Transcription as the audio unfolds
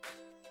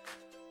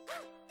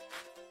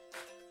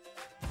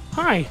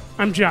Hi,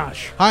 I'm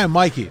Josh. Hi, I'm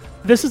Mikey.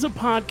 This is a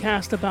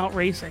podcast about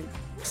racing.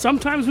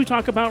 Sometimes we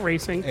talk about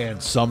racing.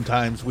 And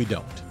sometimes we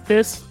don't.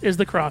 This is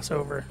the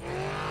crossover.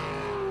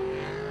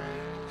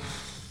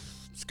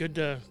 It's good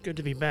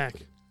to be back.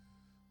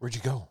 Where'd you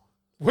go?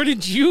 Where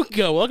did you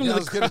go? Welcome to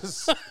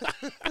the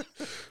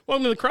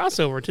Welcome to the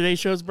crossover. Today's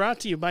show is brought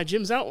to you by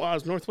Jim's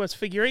Outlaws, Northwest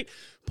Figure 8,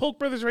 Polk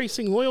Brothers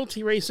Racing,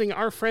 Loyalty Racing,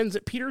 our friends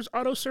at Peter's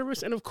Auto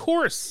Service, and of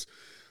course,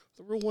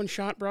 the Rule 1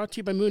 Shot brought to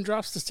you by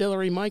Moondrops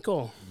Distillery.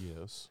 Michael.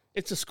 Yes.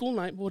 It's a school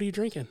night. What are you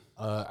drinking?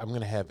 I'm going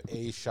to have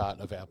a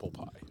shot of apple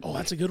pie. Oh,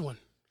 that's a good one.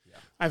 Yeah.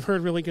 I've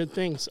heard really good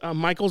things.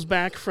 Michael's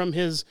back from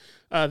his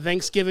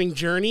Thanksgiving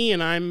journey,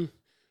 and I'm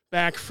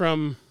back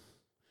from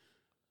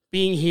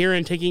being here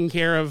and taking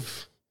care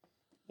of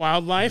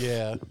wildlife.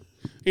 Yeah.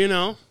 You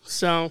know,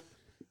 so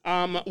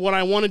what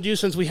I want to do,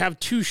 since we have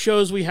two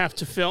shows we have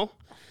to fill,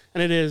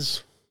 and it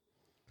is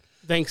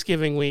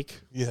Thanksgiving week.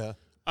 Yeah.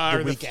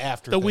 The week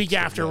after. The week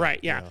after, right,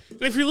 yeah.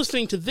 And if you're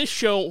listening to this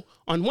show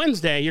on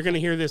Wednesday, you're going to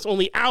hear this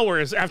only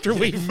hours after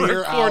we've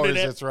recorded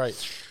it. That's right.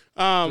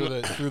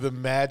 Through the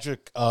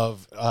magic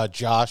of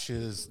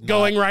Josh's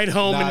going right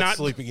home and not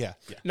sleeping. Yeah.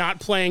 Not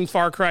playing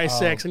Far Cry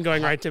 6 and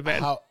going right to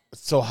bed. How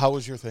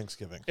was your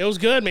Thanksgiving? It was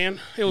good, man.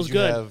 It was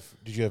good.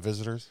 Did you have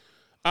visitors?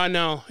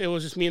 No, it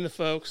was just me and the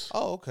folks.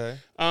 Oh, okay.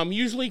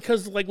 Usually,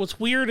 because what's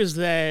weird is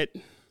that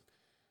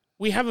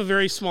we have a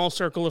very small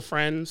circle of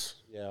friends.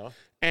 Yeah.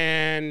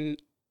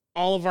 And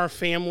all of our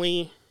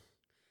family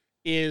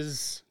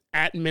is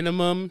at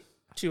minimum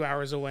 2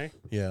 hours away.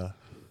 Yeah.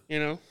 You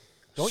know?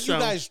 Don't you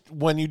guys,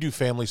 when you do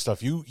family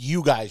stuff,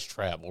 you guys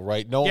travel,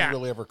 right? No one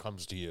really ever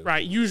comes to you.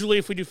 Right. Usually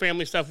if we do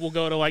family stuff, we'll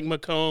go to like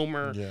Macomb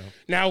or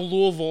now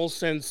Louisville,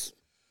 since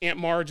Aunt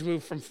Marge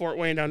moved from Fort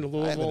Wayne down to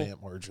Louisville. I have an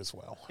Aunt Marge as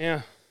well.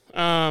 Yeah.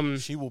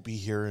 She will be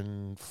here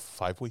in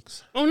 5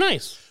 weeks. Oh,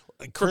 nice.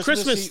 For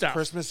Christmas stuff.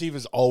 Christmas Eve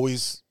is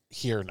always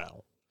here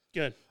now.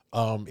 Good.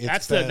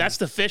 That's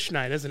the fish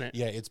night, isn't it?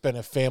 Yeah, it's been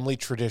a family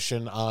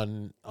tradition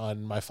on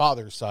my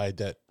father's side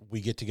that we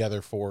get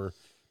together for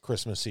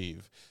Christmas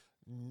Eve.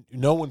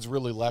 No one's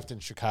really left in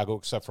Chicago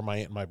except for my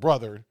aunt and my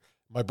brother.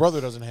 My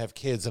brother doesn't have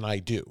kids, and I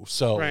do,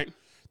 so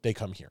they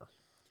come here.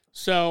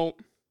 So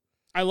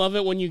I love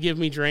it when you give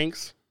me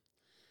drinks.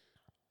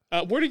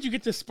 Where did you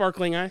get this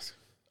sparkling ice?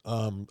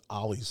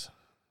 Ollie's.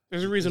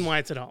 There's a reason why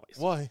it's at Ollie's.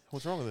 Why?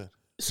 What's wrong with it?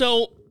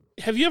 So,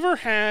 have you ever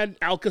had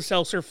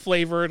Alka-Seltzer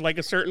flavored like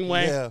a certain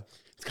way? Yeah.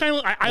 It's kind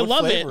of, I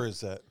love it. What flavor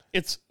is that?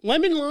 It's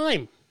lemon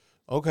lime.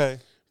 Okay.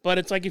 But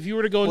it's like if you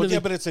were to go into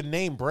but it's a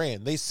name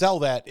brand. They sell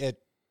that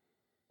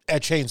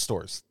at chain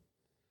stores.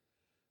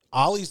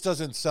 Ollie's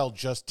doesn't sell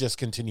just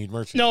discontinued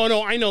merchandise.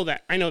 No, I know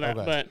that. Okay.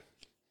 But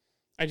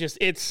I just,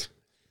 it's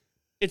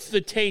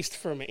the taste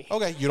for me.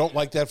 Okay, you don't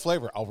like that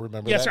flavor. I'll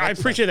remember that. Yes, sir, I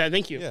appreciate that.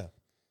 Thank you. Yeah.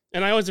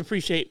 And I always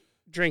appreciate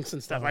drinks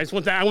and stuff. I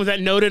want that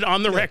noted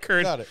on the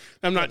record. Got it.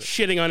 I'm not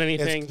shitting on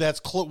anything.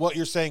 What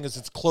you're saying is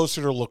it's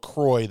closer to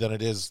LaCroix than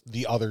it is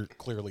the other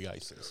clearly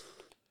ices.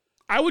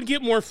 I would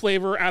get more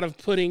flavor out of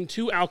putting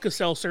 2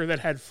 Alka-Seltzer that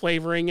had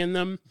flavoring in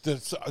them.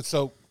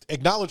 So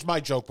acknowledge my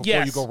joke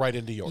before you go right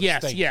into yours.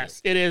 Yes, Thank you.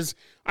 It is.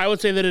 I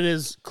would say that it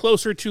is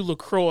closer to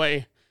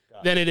LaCroix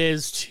than it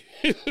is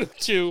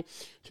to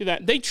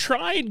that. They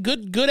tried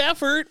good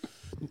effort,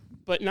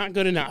 but not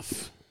good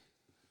enough.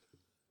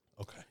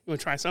 Okay. You want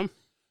to try some?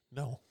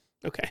 No.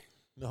 Okay.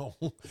 No.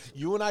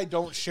 You and I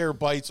don't share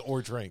bites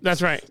or drinks.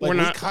 That's right. We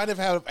kind of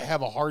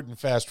have a hard and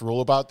fast rule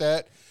about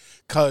that,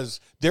 because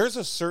there's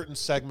a certain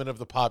segment of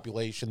the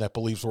population that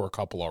believes we're a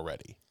couple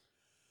already.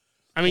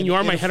 I mean, you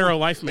are my hetero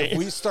life mate.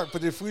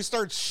 If we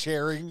start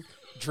sharing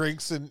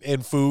drinks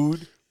and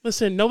food.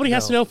 Listen, nobody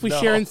has to know if we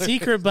share in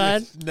secret,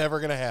 bud. It's never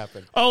going to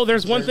happen. Oh,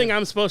 there's one thing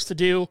I'm supposed to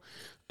do.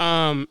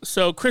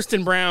 So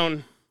Kristen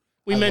Brown,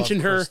 we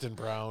mentioned her. Kristen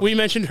Brown. We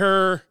mentioned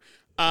her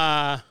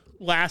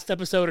last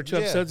episode or 2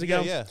 episodes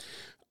ago. Yeah.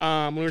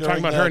 We were talking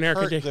about her and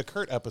Erica the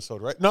Kurt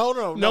episode, right?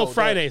 No,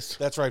 Fridays.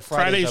 That's right,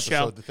 Friday's episode,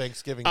 show. the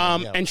Thanksgiving.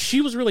 And she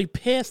was really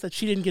pissed that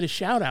she didn't get a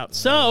shout out.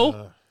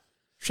 So,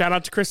 shout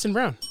out to Kristen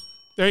Brown.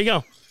 There you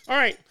go. All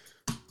right,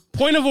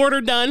 point of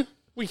order done.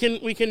 We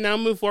can now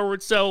move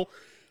forward. So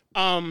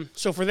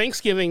for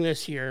Thanksgiving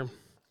this year,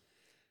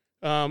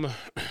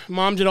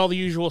 Mom did all the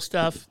usual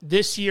stuff.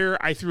 This year,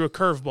 I threw a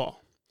curveball.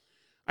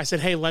 I said,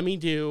 "Hey, let me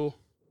do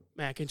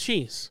mac and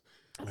cheese."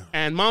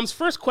 And Mom's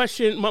first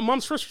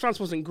response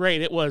wasn't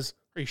great. It was,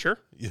 "Are you sure?"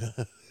 Yeah.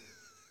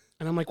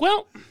 And I'm like,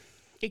 "Well,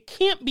 it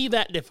can't be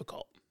that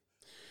difficult."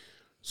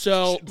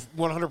 So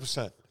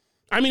 100%.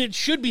 I mean, it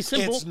should be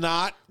simple. It's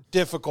not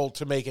difficult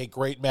to make a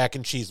great mac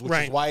and cheese, which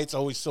is why it's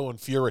always so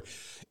infuriating.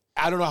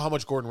 I don't know how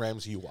much Gordon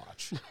Ramsay you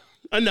watch.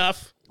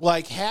 Enough.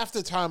 Like, half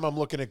the time I'm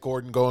looking at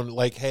Gordon going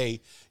like,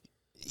 hey,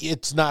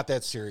 it's not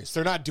that serious.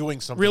 They're not doing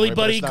something really, right,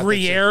 buddy.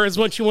 Gruyere is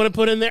what you want to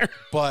put in there.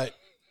 But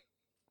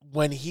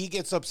when he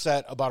gets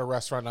upset about a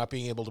restaurant not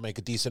being able to make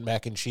a decent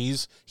mac and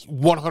cheese,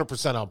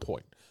 100% on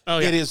point. Oh,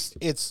 yeah.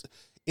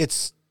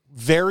 It's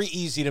very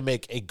easy to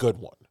make a good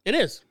one. It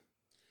is.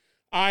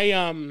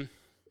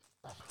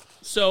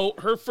 So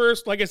her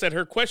first, like I said,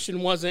 her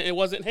question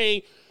wasn't,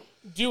 hey,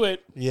 do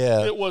it.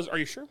 Yeah. It was, are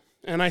you sure?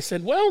 And I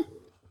said, well,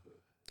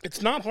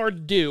 it's not hard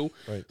to do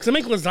because I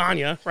make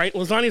lasagna, right?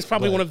 Lasagna is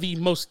probably one of the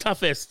most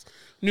toughest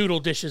noodle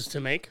dishes to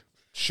make.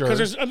 Sure.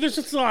 Because there's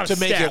just a lot of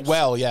steps. To make it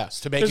well, yes.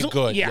 To make it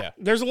good. Yeah.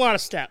 There's a lot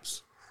of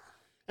steps.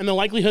 And the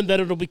likelihood that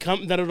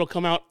it'll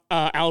come out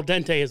al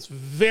dente is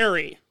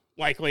very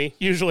likely,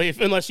 usually,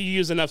 unless you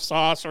use enough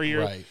sauce or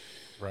you're,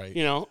 right.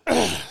 You know,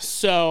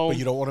 so. But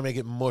you don't want to make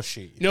it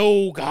mushy.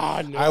 No,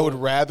 God, no. I would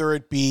rather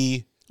it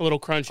be a little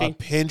crunchy, a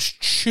pinch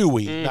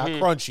chewy, not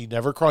crunchy,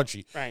 never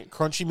crunchy. Right.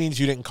 Crunchy means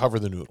you didn't cover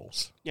the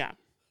noodles. Yeah.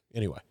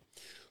 Anyway.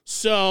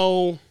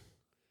 So,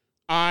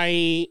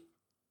 I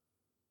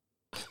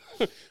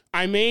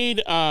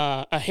made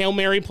a Hail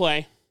Mary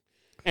play,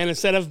 and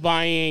instead of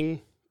buying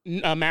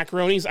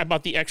macaronis, I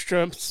bought the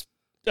extra.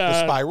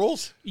 The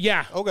spirals?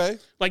 Yeah. Okay.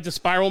 Like the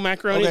spiral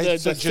macaroni, okay,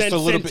 the just a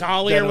little bit,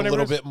 or whatever. A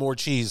little bit more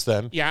cheese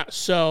then. Yeah.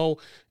 So,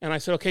 and I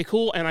said, okay,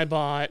 cool. And I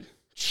bought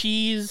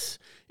cheese,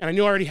 and I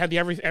knew I already had the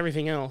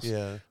everything else.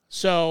 Yeah.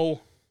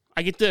 So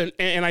I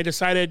and I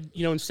decided,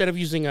 instead of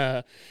using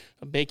a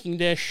baking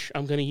dish,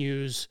 I'm going to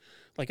use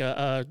like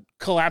a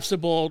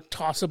collapsible,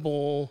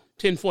 tossable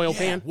tinfoil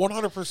pan.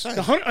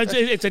 100%.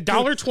 It's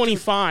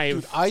 $1.25.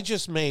 Dude, I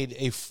just made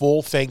a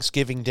full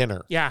Thanksgiving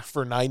dinner. Yeah.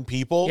 For 9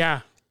 people. Yeah.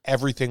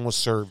 Everything was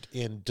served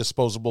in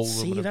disposable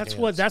aluminum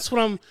pans. That's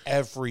what I'm.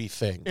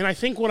 Everything. And I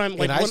think what I'm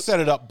like. And I set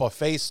it up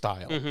buffet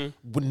style.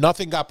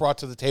 Nothing got brought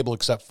to the table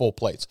except full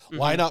plates.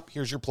 Line up.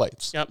 Here's your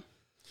plates. Yep.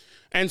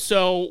 And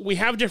so we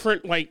have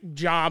different like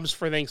jobs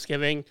for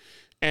Thanksgiving,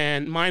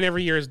 and mine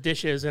every year is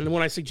dishes. And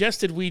when I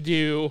suggested we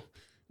do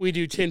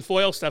tin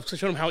foil stuff, because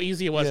I showed him how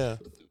easy it was. Yeah.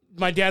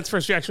 My dad's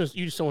first reaction was,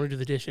 "You just don't want to do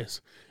the dishes."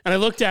 And I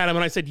looked at him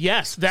and I said,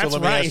 "Yes, that's right." So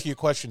let me ask you a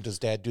question: does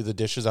Dad do the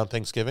dishes on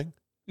Thanksgiving?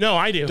 No,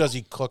 I do. Does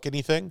he cook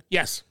anything?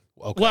 Yes.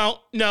 Okay.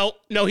 Well, no,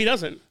 he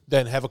doesn't.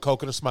 Then have a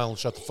Coke and a smile and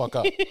shut the fuck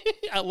up.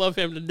 I love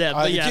him to death.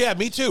 But yeah,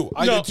 me too.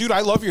 No. Dude,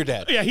 I love your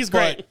dad. Yeah, he's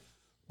great.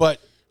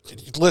 But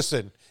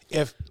listen,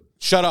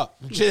 shut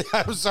up.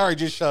 I'm sorry,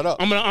 just shut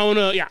up. I'm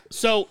gonna. Yeah.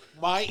 So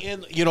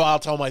I'll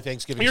tell my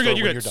Thanksgiving you're story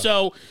good. when You're good.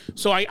 done.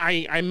 So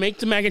I make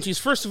the mac and cheese.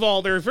 First of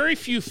all, there are very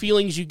few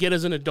feelings you get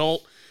as an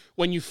adult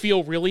when you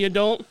feel really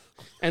adult,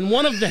 and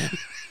one of them,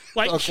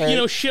 like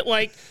shit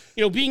like.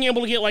 Being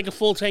able to get like a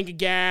full tank of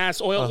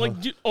gas, oil, like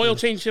oil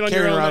change shit on your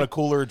own. Carrying around a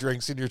cooler of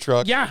drinks in your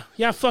truck. Yeah,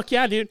 fuck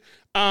yeah, dude.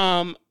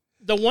 The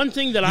one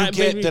thing that I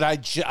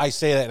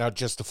say that now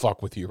just to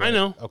fuck with you, right? I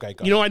know. Okay,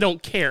 go. I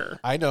don't care.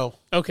 I know.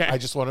 Okay. I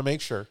just want to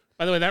make sure.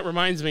 By the way, that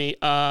reminds me,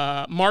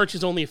 March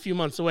is only a few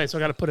months away, so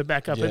I got to put it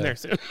back up in there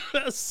soon.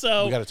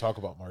 So we got to talk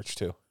about March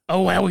too.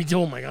 Oh, wow, we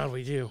do. Oh my God,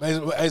 we do.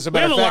 As a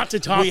matter of fact, a lot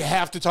to talk. We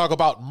have to talk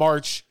about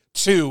March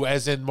 2,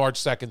 as in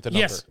March 2nd, the number.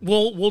 Yes,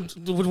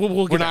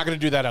 we're not going to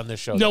do that on this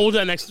show. No, we'll do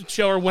that next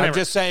show or whenever. I'm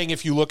just saying,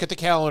 if you look at the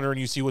calendar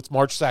and you see what's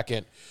March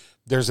 2nd,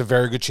 there's a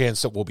very good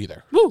chance that we'll be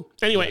there. Woo!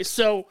 Anyway,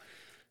 so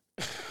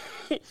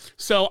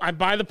I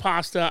buy the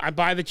pasta, I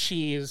buy the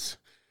cheese.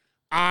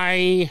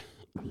 I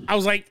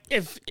was like,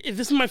 if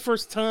this is my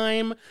first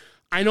time,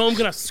 I know I'm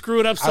gonna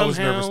screw it up somehow. I was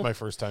nervous my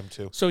first time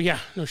too. So yeah,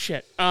 no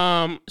shit.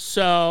 I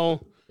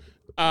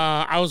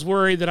was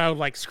worried that I would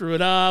like screw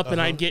it up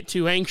and I'd get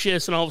too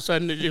anxious and all of a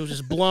sudden it was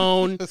just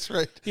blown. That's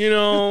right.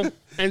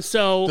 And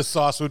so the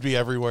sauce would be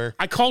everywhere.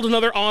 I called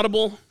another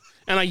audible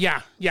and right.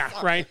 Yeah.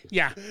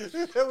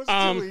 That was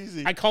too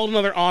easy. I called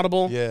another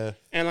audible. Yeah.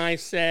 And I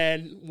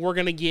said, we're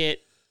going to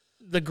get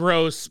the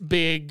gross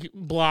big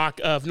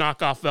block of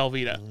knockoff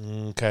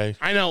Velveeta. Okay.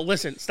 I know.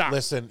 Listen, stop.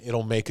 Listen,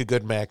 it'll make a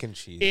good mac and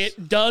cheese.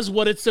 It does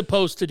what it's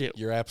supposed to do.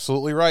 You're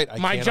absolutely right.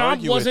 My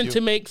job wasn't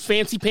to make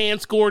fancy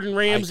pants Gordon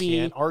Ramsay. I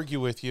can't argue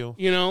with you.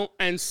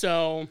 And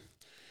so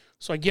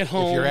I get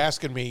home. If you're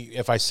asking me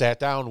if I sat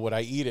down, would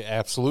I eat it?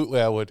 Absolutely,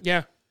 I would.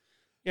 Yeah.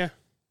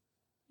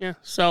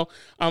 So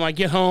I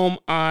get home.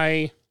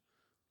 It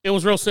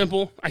was real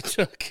simple. I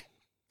think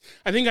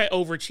I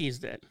over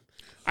cheesed it.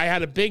 I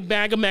had a big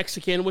bag of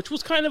Mexican, which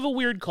was kind of a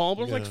weird call,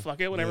 but I was like, fuck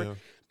it, whatever. Yeah.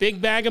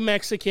 Big bag of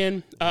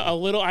Mexican,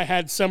 I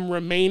had some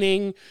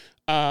remaining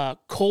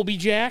Colby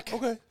Jack.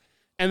 Okay.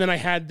 And then I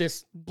had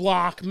this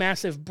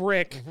massive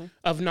brick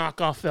of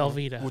knockoff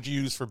Velveeta. Would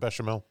you use for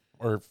bechamel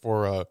or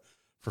for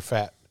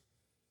fat?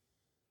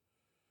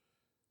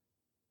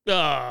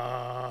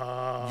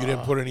 You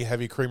didn't put any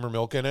heavy cream or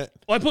milk in it?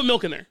 Oh, I put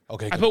milk in there.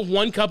 Okay. I put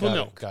 1 cup of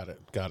milk. Got it.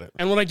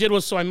 And what I did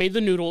was, so I made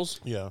the noodles.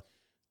 Yeah.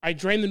 I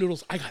drained the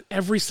noodles. I got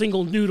every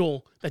single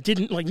noodle that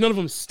didn't, none of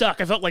them stuck.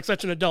 I felt like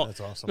such an adult.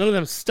 That's awesome. None of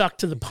them stuck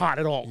to the pot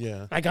at all.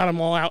 Yeah. I got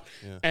them all out.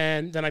 Yeah.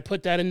 And then I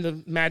put that in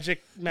the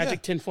magic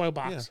tinfoil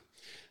box.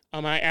 Yeah.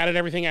 I added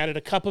everything. Added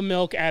a cup of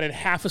milk. Added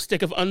half a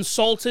stick of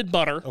unsalted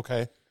butter.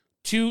 Okay.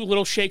 2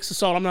 little shakes of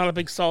salt. I'm not a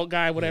big salt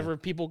guy. Whatever.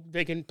 People,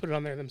 they can put it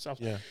on there themselves.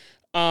 Yeah.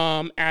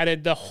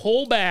 Added the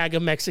whole bag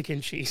of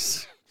Mexican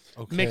cheese.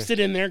 Okay. Mixed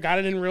it in there. Got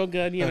it in real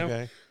good, know.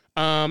 Okay.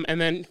 And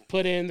then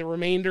put in the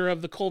remainder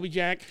of the Colby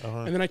Jack,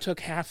 and then I took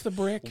half the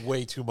brick.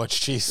 Way too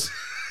much cheese.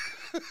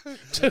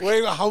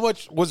 Wait, how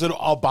much was it?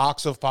 A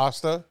box of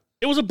pasta?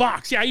 It was a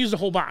box. Yeah, I used a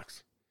whole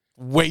box.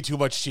 way too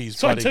much cheese.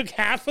 So buddy. I took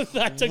half of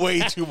that.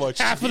 Too much.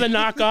 Half of the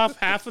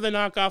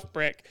knockoff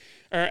brick,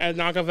 or a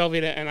knockoff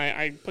Velveeta, and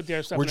I put the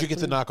other stuff. Where'd you get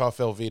the knockoff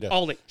Velveeta?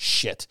 Aldi.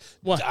 Shit.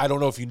 What? I don't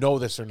know if you know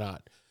this or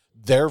not.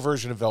 Their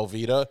version of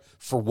Velveeta,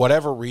 for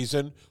whatever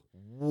reason,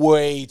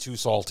 way too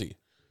salty.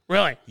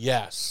 Really?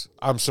 Yes.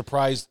 I'm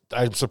surprised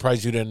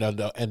you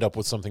didn't end up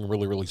with something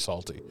really, really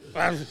salty.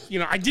 I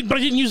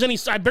didn't use any.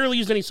 I barely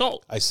used any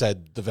salt. I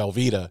said the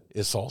Velveeta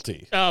is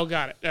salty. Oh,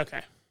 got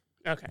it.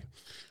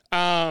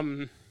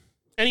 Okay.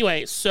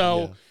 Anyway,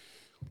 so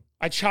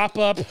I chop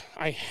up.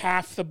 I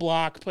half the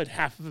block, put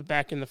half of it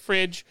back in the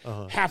fridge.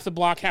 Half the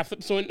block,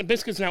 so the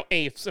biscuit's now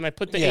eighths, and I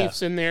put the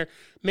eighths in there,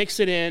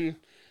 mix it in,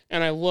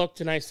 and I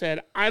looked and I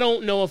said, I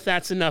don't know if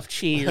that's enough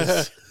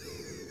cheese.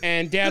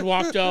 And Dad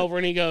walked over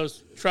and he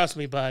goes, trust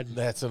me, bud.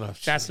 That's enough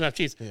cheese. That's enough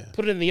cheese. Yeah.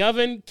 Put it in the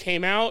oven,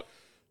 came out.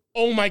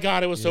 Oh, my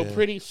God, it was so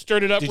pretty.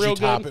 Stirred it up real good.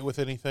 Did you top it with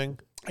anything?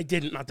 I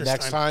didn't, not this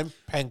Next time.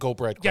 panko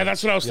bread. Yeah,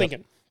 that's what I was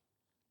thinking.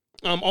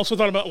 Also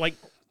thought about, like,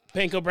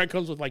 panko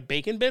breadcrumbs with, like,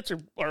 bacon bits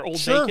or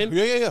old bacon.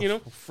 Yeah. You know?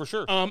 For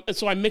sure. And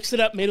so I mixed it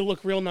up, made it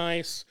look real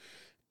nice,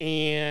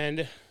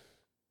 and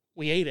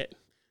we ate it.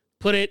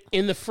 Put it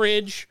in the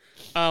fridge.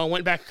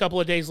 Went back a couple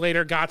of days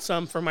later, got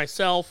some for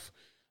myself.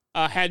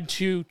 Had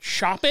to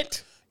chop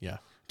it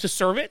to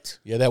serve it.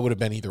 Yeah, that would have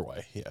been either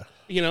way.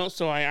 Yeah.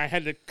 So I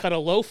had to cut a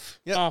loaf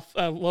off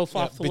the loaf.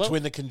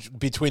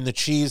 Between the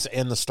cheese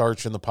and the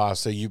starch in the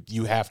pasta, you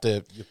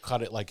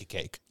cut it like a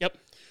cake. Yep.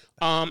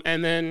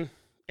 And then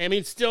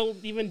still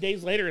even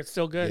days later, it's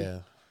still good. Yeah.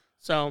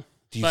 So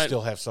do you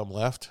still have some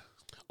left?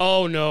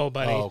 Oh no,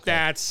 buddy. Oh, okay.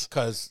 That's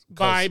because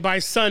by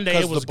Sunday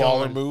it was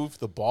gone.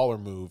 The baller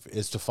move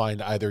is to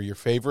find either your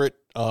favorite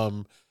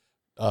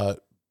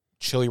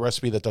chili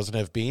recipe that doesn't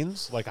have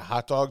beans, like a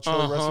hot dog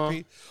chili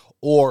recipe,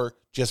 or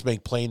just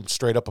make plain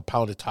straight up a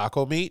pound of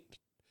taco meat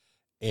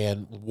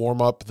and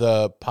warm up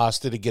the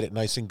pasta to get it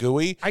nice and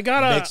gooey.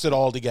 Mix it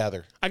all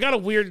together. I got a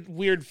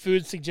weird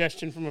food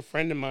suggestion from a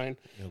friend of mine.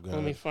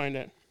 Let me find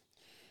it.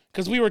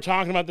 Because we were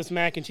talking about this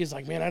mac and cheese,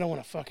 like, man, I don't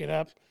want to fuck it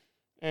up.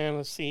 And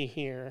let's see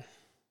here.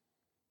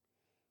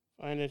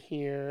 Find it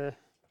here.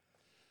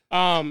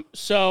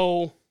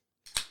 So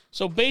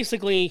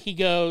basically he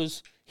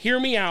goes, hear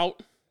me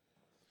out.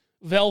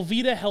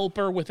 Velveeta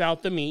helper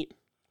without the meat,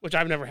 which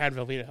I've never had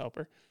Velveeta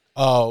helper.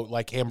 Oh,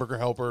 like hamburger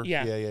helper?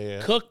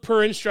 Yeah. Cook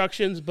per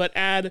instructions, but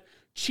add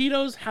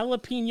Cheetos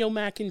jalapeno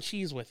mac and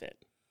cheese with it.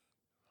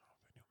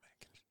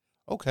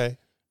 Okay.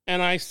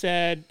 And I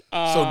said...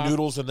 so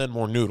noodles and then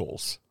more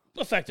noodles.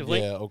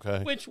 Effectively. Yeah,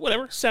 okay. Which,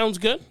 whatever, sounds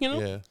good,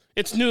 Yeah.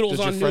 It's noodles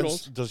on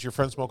noodles. Does your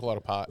friend smoke a lot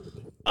of pot?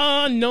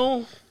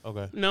 No.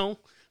 Okay. No.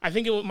 I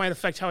think it might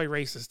affect how he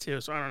races,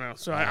 too, so I don't know.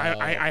 So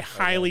I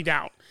highly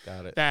doubt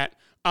that...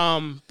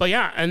 but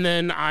yeah, and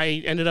then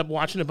I ended up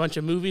watching a bunch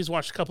of movies,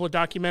 watched a couple of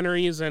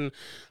documentaries, and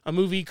a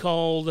movie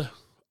called,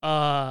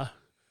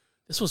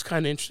 this was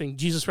kind of interesting,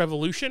 Jesus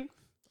Revolution.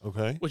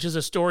 Okay. Which is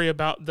a story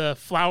about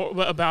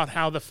about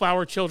how the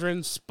flower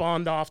children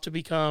spawned off to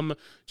become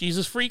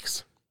Jesus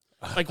freaks.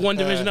 Like one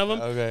division of them.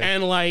 Okay.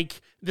 And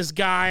like this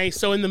guy,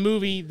 so in the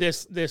movie,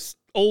 this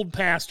old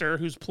pastor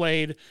who's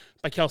played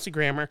by Kelsey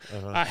Grammer,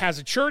 has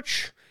a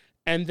church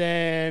and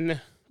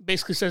then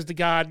basically says to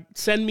God,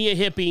 send me a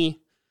hippie.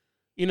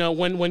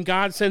 When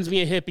God sends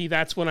me a hippie,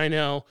 that's when I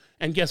know.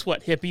 And guess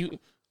what? Hippie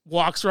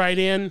walks right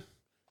in,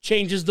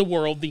 changes the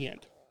world, the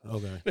end.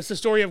 Okay. It's the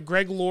story of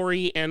Greg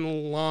Laurie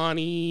and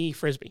Lonnie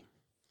Frisbee,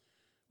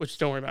 which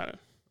don't worry about it.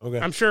 Okay.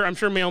 I'm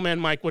sure Mailman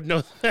Mike would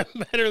know that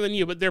better than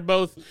you, but they're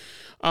both,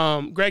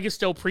 Greg is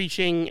still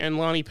preaching and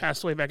Lonnie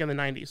passed away back in the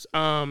 90s.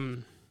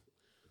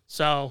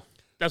 So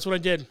that's what I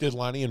did. Did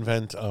Lonnie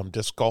invent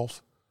disc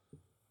golf?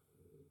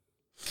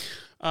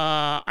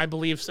 I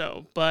believe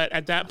so. But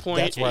at that point,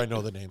 that's where I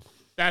know the name.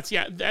 At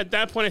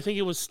that point, I think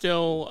it was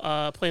still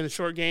playing the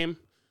short game.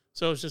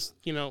 So it was just,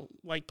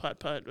 like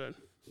putt-putt. But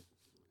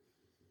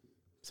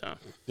so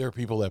there are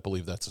people that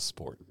believe that's a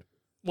sport.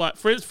 What,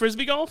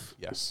 Frisbee golf?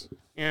 Yes.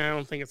 Yeah, I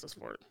don't think it's a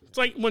sport. It's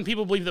like when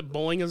people believe that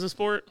bowling is a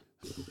sport.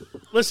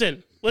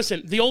 Listen.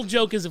 The old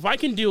joke is if I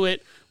can do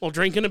it while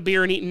drinking a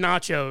beer and eating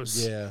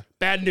nachos,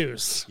 bad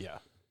news. Yeah.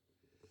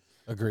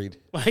 Agreed.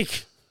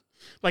 Like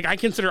I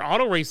consider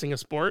auto racing a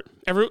sport.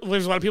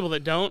 There's a lot of people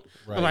that don't.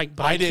 Right. I'm like,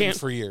 but I didn't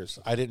for years.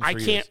 I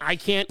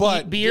can't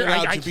but eat beer.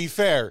 To be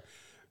fair,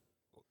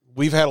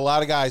 we've had a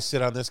lot of guys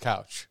sit on this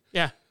couch.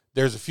 Yeah.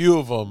 There's a few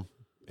of them,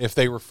 if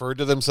they referred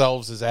to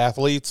themselves as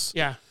athletes.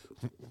 Yeah.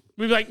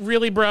 We'd be like,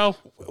 really, bro?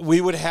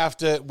 We would have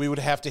to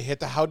hit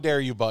the how dare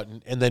you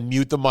button and then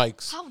mute the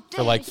mics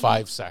for like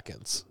 5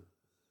 seconds.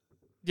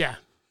 Yeah.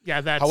 Yeah,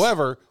 that's...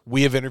 However,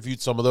 we have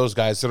interviewed some of those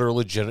guys that are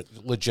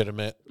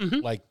legitimate,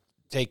 like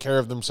take care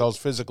of themselves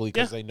physically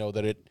because they know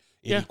that it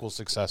equals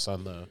success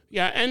on the...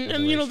 Yeah,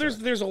 and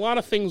there's a lot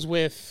of things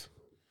with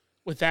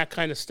that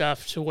kind of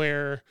stuff to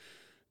where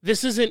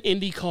this isn't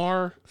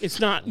IndyCar. It's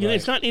not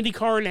it's not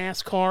IndyCar,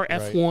 NASCAR,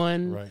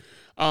 F1.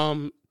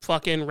 Right.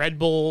 Fucking Red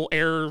Bull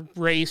air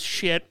race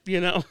shit,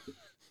 Yeah,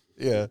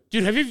 Yeah.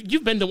 Dude,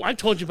 you've been to, I've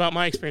told you about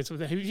my experience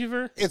with it. Have you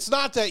ever? It's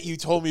not that you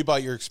told me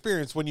about your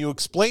experience. When you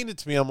explained it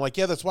to me, I'm like,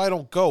 yeah, that's why I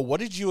don't go.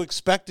 What did you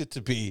expect it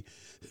to be?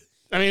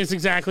 I mean, it's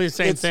exactly the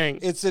same thing.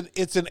 It's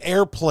an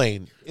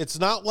airplane. It's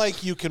not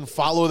like you can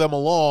follow them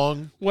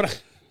along.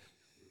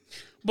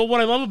 But what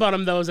I love about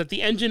them, though, is that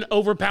the engine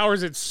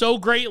overpowers it so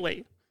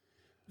greatly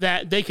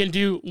that they can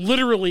do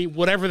literally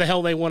whatever the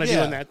hell they want to do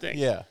in that thing.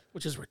 Yeah.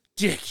 Which is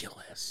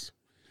ridiculous.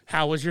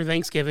 How was your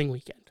Thanksgiving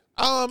weekend?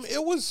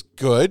 It was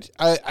good.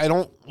 I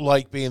don't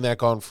like being that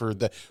gone for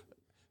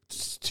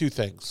two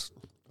things.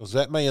 I was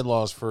at my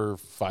in-laws for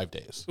 5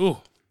 days. Ooh.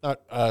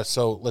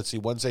 So let's see,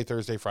 Wednesday,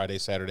 Thursday, Friday,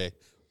 Saturday,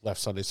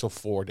 left Sunday, so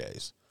 4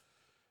 days.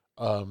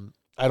 I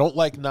don't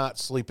like not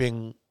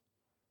sleeping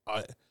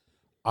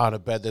on a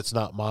bed that's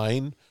not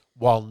mine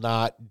while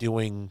not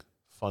doing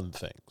fun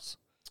things.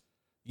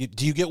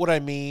 Do you get what I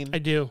mean? I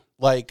do.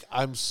 Like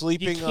I'm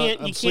sleeping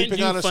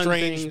on a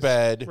strange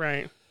bed,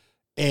 right?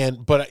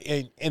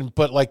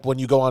 But like when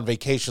you go on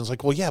vacations,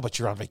 like, well, yeah, but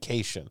you're on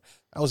vacation.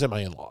 I was at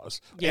my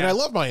in-laws, and I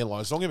love my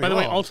in-laws. Don't get me wrong.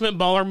 By the way, ultimate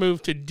baller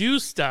move to do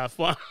stuff.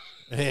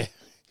 And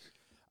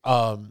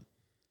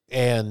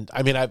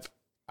I mean,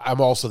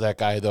 I'm also that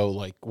guy though.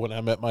 Like when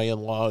I'm at my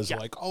in-laws,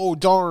 like, oh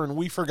darn,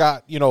 we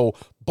forgot,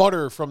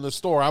 butter from the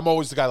store. I'm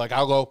always the guy like,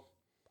 I'll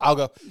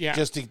go,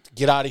 just to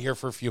get out of here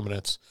for a few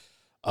minutes.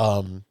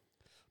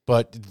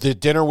 But the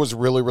dinner was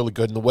really, really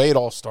good, and the way it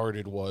all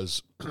started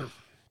was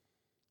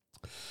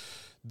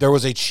there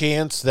was a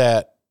chance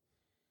that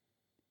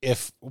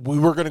if we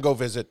were going to go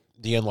visit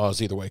the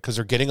in-laws either way, because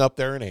they're getting up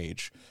there in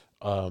age.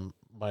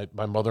 My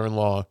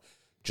mother-in-law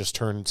just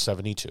turned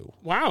 72.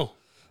 Wow.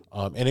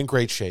 And in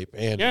great shape.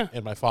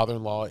 And my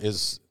father-in-law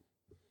is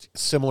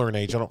similar in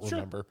age. I don't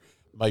remember.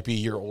 Might be a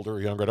year older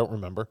or younger. I don't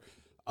remember.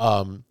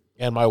 And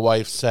my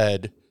wife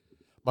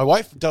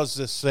does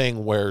this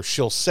thing where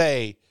she'll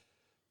say,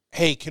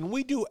 hey, can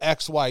we do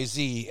X, Y,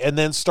 Z? And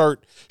then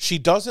she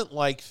doesn't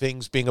like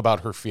things being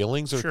about her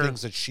feelings or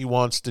things that she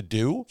wants to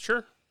do.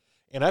 Sure.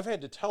 And I've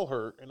had to tell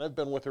her, and I've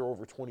been with her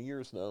over 20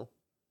 years now.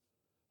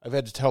 I've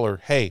had to tell her,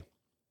 hey,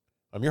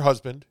 I'm your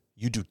husband.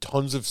 You do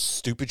tons of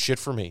stupid shit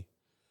for me.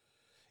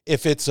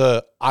 If it's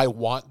I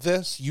want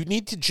this, you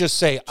need to just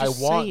say, I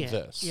want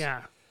this.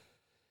 Yeah.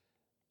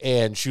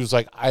 And she was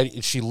like,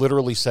 she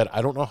literally said,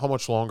 I don't know how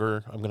much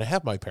longer I'm going to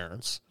have my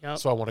parents. Yep.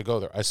 So I want to go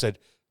there. I said,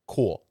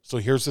 cool. So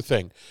here's the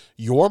thing.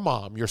 Your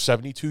mom, your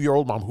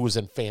 72-year-old mom, who is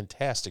in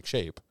fantastic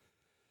shape,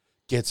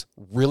 gets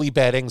really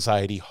bad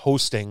anxiety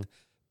hosting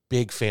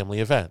big family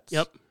events.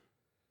 Yep.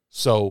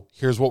 So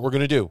here's what we're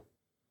going to do.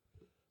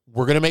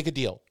 We're going to make a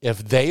deal. If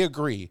they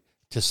agree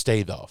to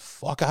stay the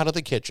fuck out of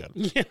the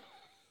kitchen,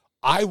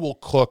 I will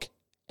cook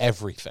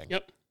everything.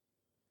 Yep.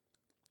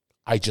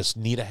 I just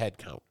need a head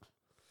count.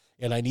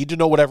 And I need to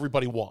know what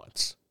everybody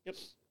wants. Yep.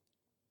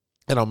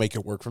 And I'll make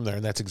it work from there.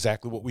 And that's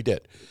exactly what we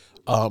did.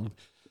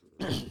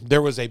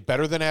 There was a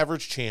better than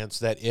average chance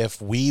that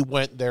if we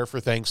went there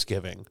for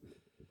Thanksgiving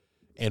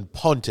and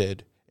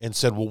punted and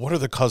said, well, what are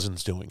the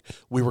cousins doing?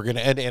 We were going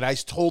to end, and I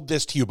told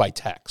this to you by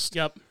text.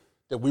 Yep.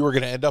 That we were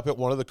going to end up at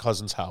one of the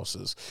cousins'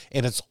 houses.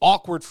 And it's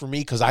awkward for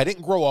me because I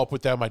didn't grow up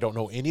with them. I don't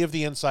know any of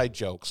the inside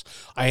jokes.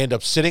 I end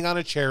up sitting on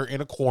a chair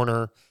in a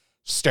corner,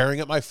 staring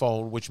at my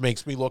phone, which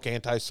makes me look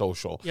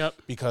antisocial. Yep.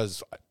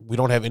 Because we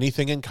don't have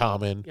anything in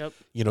common. Yep.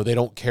 They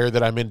don't care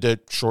that I'm into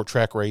short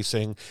track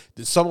racing.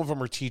 Some of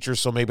them are teachers,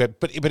 so maybe,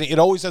 but it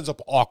always ends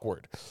up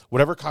awkward.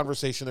 Whatever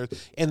conversation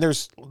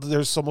there's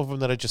some of them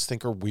that I just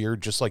think are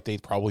weird, just like they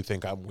probably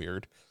think I'm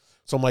weird.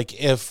 So I'm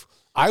like, if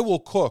I will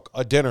cook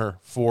a dinner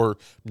for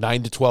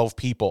 9 to 12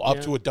 people,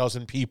 up to a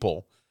dozen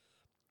people,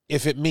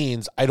 if it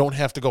means I don't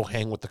have to go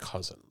hang with the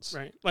cousins.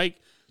 Right.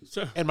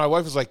 And my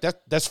wife was like,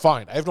 that's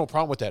fine. I have no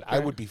problem with that. Right. I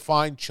would be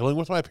fine chilling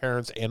with my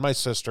parents and my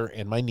sister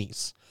and my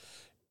niece.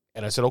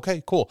 And I said,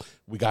 okay, cool.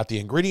 We got the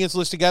ingredients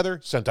list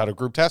together, sent out a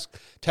group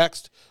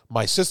text.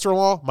 My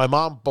sister-in-law, my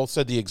mom, both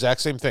said the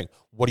exact same thing.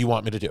 What do you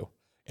want me to do?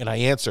 And I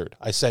answered.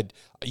 I said,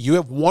 you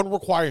have one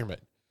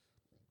requirement.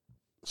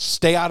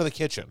 Stay out of the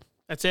kitchen.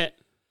 That's it.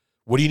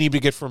 What do you need to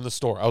get from the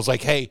store? I was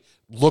like, hey,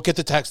 look at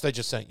the text I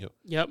just sent you.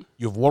 Yep.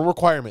 You have one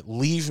requirement.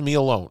 Leave me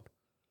alone.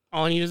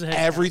 All I need is a head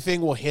count.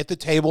 Everything will hit the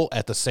table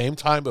at the same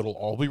time. It'll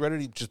all be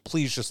ready.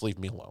 Please just leave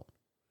me alone.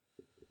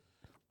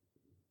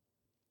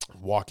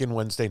 Walk in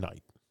Wednesday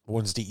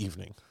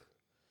evening.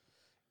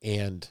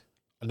 And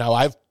now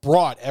I've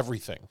brought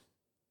everything,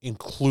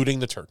 including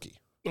the turkey.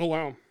 Oh,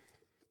 wow.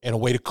 And a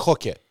way to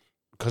cook it.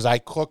 Because I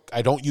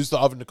don't use the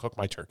oven to cook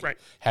my turkey. Right.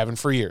 Haven't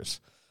for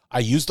years. I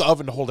use the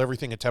oven to hold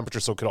everything at temperature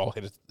so it could all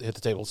hit the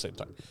table at the same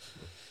time.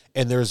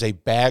 And there's a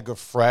bag of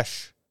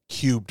fresh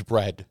cubed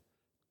bread,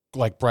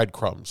 like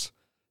breadcrumbs,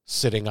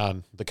 sitting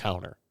on the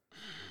counter.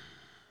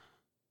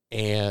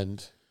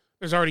 And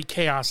there's already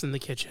chaos in the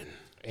kitchen.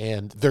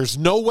 And there's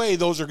no way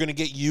those are going to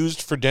get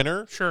used for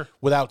dinner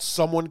without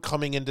someone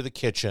coming into the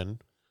kitchen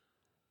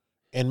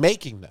and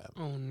making them.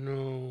 Oh,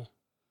 no.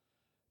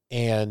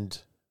 And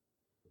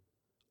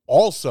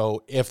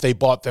also, if they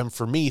bought them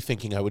for me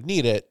thinking I would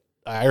need it,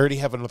 I already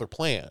have another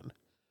plan.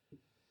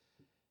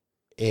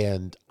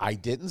 And I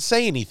didn't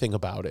say anything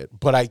about it,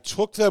 but I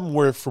took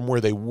them from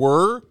where they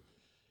were,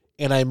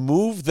 and I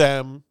moved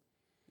them.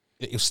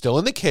 It was still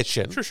in the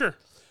kitchen. Sure.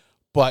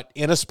 But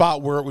in a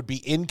spot where it would be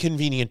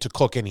inconvenient to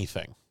cook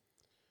anything.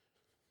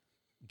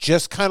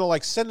 Just kind of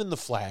like sending the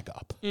flag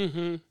up.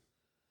 Mm-hmm.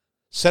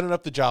 Sending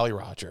up the Jolly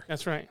Roger.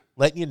 That's right.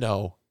 Letting you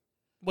know.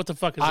 What the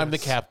fuck is I'm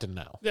this? the captain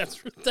now.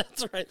 That's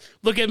right.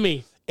 Look at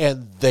me.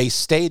 And they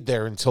stayed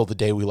there until the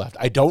day we left.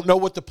 I don't know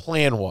what the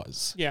plan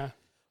was. Yeah.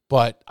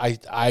 But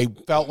I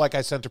felt like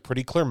I sent a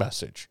pretty clear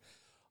message.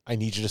 I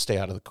need you to stay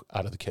out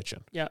of the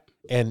kitchen. Yeah.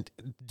 And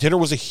dinner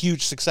was a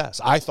huge success.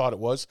 I thought it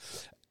was.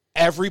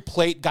 Every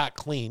plate got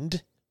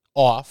cleaned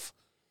off,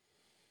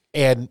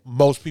 and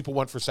most people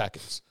went for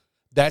seconds.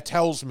 That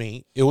tells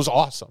me it was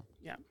awesome.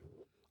 Yeah.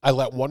 I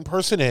let one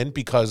person in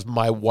because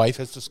my wife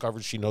has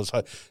discovered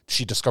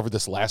she discovered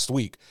this last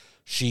week.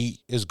 She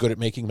is good at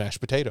making mashed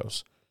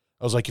potatoes.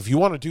 I was like, if you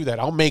want to do that,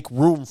 I'll make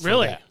room for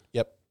really? that.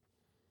 Yep.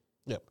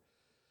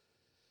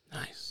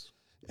 Nice.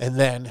 And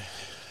then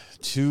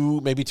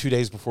maybe 2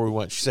 days before we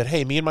went, she said,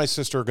 hey, me and my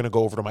sister are going to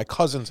go over to my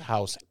cousin's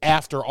house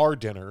after our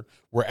dinner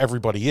where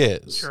everybody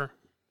is. Sure.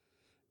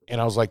 And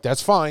I was like,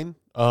 that's fine.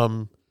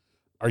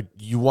 Are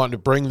you wanting to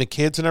bring the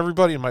kids and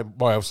everybody? And my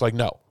boy, I was like,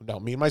 no,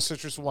 me and my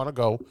sisters want to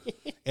go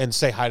and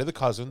say hi to the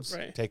cousins,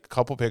 right. Take a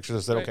couple pictures. I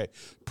said, right. okay,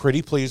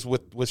 pretty pleased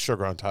with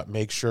sugar on top.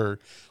 Make sure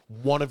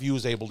one of you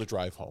is able to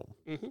drive home.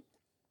 Mm-hmm.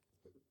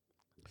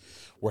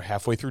 We're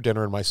halfway through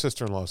dinner, and my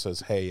sister-in-law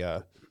says, hey,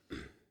 I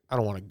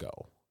don't want to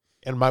go.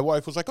 And my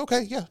wife was like,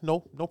 okay, yeah,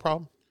 no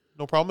problem.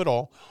 No problem at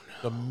all. Oh,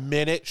 no. The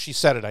minute she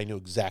said it, I knew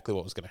exactly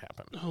what was going to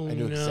happen. Oh, I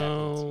knew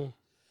exactly.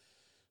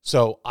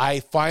 So I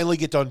finally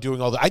get done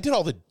doing I did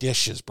all the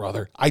dishes,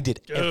 brother. I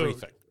did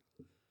everything.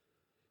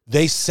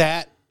 They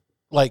sat,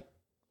 like,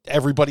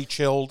 everybody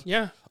chilled.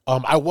 Yeah.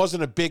 I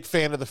wasn't a big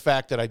fan of the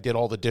fact that I did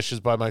all the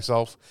dishes by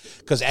myself,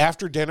 because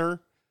after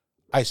dinner,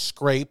 I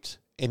scraped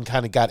and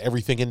kind of got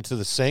everything into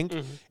the sink.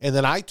 Mm-hmm. And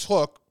then I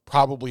took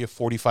probably a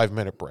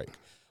 45-minute break.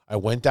 I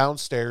went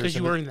downstairs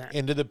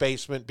into the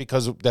basement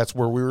because that's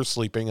where we were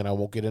sleeping, and I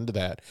won't get into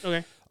that.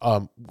 Okay.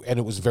 And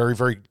it was very,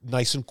 very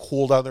nice and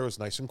cool down there. It was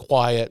nice and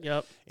quiet.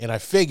 Yep. And I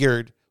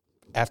figured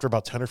after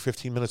about 10 or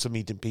 15 minutes of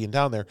me being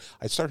down there,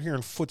 I'd start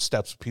hearing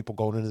footsteps of people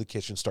going into the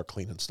kitchen, start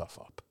cleaning stuff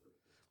up.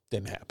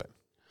 Didn't happen.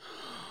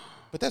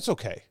 But that's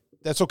okay.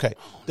 That's okay.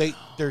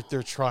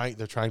 They're trying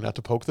not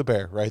to poke the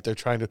bear, right? They're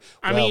trying to.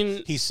 I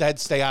mean, he said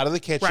stay out of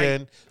the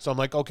kitchen, right. So I'm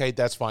like, okay,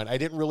 that's fine.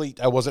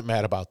 I wasn't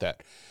mad about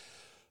that.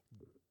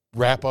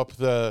 Wrap up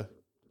the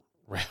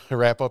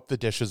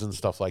dishes and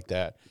stuff like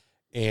that,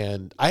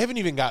 and I haven't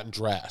even gotten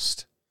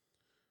dressed.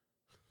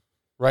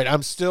 Right,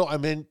 I'm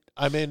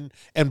in.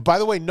 And by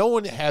the way, no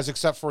one has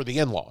except for the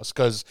in-laws,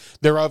 because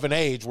they're of an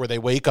age where they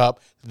wake up,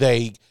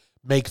 they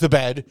make the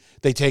bed,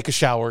 they take a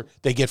shower,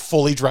 they get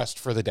fully dressed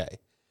for the day.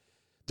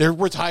 They're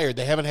retired.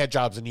 They haven't had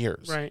jobs in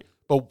years. Right.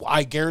 But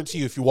I guarantee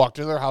you, if you walked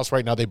into their house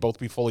right now, they'd both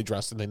be fully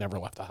dressed and they never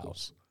left the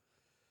house.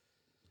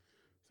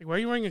 Like, why are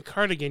you wearing a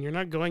cardigan? You're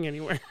not going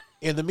anywhere.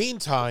 In the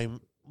meantime,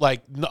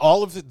 like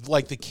all of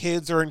the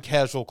kids are in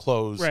casual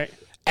clothes. Right.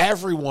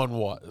 Everyone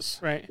was.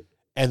 Right.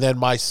 And then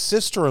my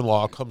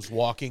sister-in-law comes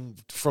walking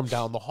from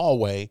down the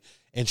hallway,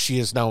 and she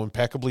is now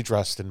impeccably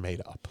dressed and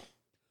made up.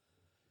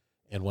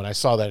 And when I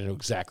saw that, I knew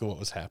exactly what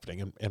was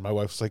happening. And my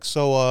wife was like,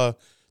 so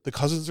the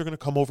cousins are going to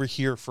come over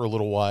here for a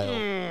little while.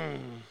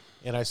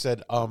 And I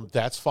said,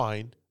 that's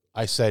fine.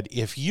 I said,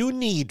 if you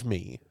need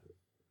me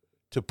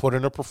to put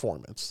in a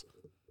performance,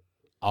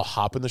 I'll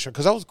hop in the shower.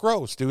 Because I was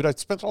gross, dude. I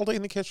spent all day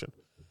in the kitchen.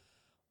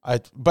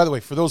 By the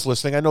way, for those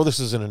listening, I know this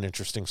isn't an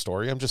interesting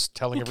story. I'm just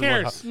telling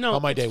everyone how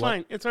my day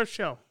went. It's our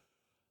show.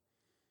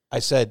 I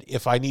said,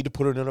 if I need to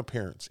put in an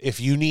appearance,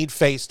 if you need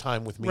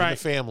FaceTime with me and the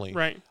family,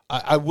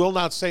 I will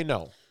not say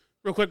no.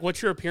 Real quick,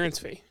 what's your appearance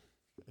fee?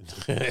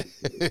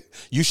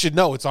 You should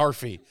know it's our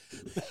fee.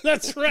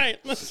 That's right.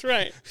 That's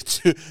right.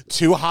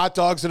 Two hot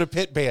dogs and a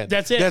pit band.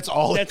 That's it. That's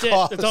all it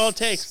costs. That's all it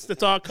takes.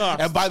 That's all it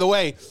costs. And by the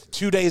way,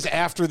 2 days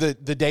after the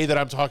day that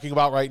I'm talking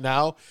about right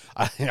now,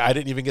 I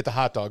didn't even get the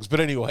hot dogs. But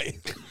anyway,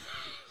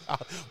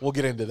 we'll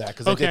get into that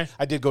because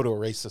I did go to a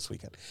race this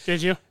weekend.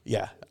 Did you?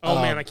 Yeah.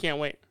 Oh, man, I can't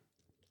wait.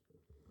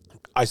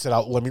 I said,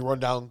 let me run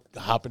down,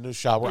 hop into the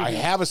shower. Mm-hmm. I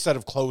have a set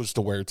of clothes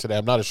to wear today.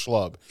 I'm not a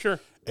schlub. Sure.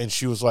 And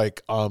she was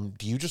like,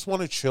 do you just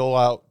want to chill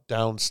out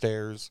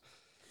downstairs?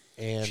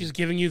 And she's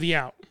giving you the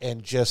out.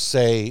 And just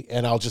say,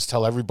 and I'll just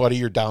tell everybody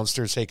you're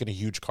downstairs taking a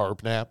huge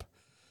carb nap.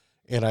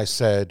 And I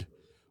said,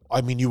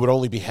 I mean, you would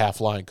only be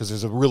half lying because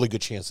there's a really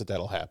good chance that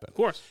that'll happen. Of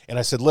course. And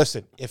I said,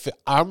 listen, if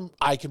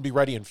I can be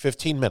ready in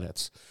 15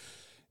 minutes.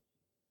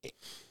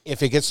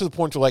 If it gets to the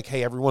point where like,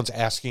 hey, everyone's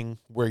asking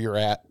where you're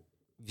at,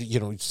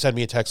 send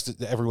me a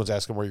text. Everyone's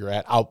asking where you're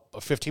at.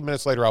 15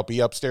 minutes later, I'll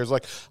be upstairs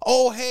like,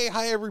 oh, hey,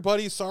 hi,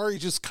 everybody. Sorry,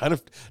 just kind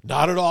of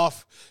nodded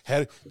off.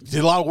 Did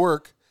a lot of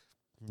work.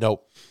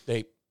 Nope.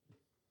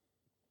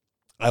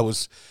 I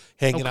was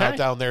hanging out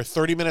down there.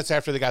 30 minutes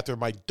after they got there,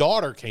 my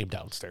daughter came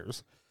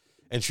downstairs,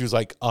 and she was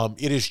like,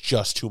 it is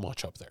just too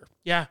much up there.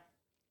 Yeah.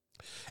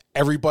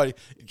 Everybody,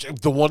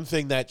 the one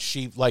thing that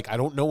she, like, I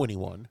don't know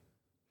anyone.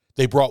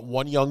 They brought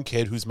one young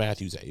kid who's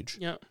Matthew's age.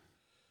 Yeah.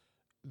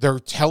 They're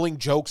telling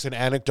jokes and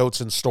anecdotes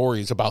and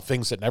stories about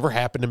things that never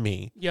happened to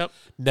me. Yep.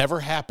 Never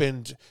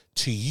happened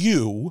to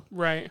you.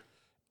 Right.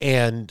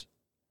 And,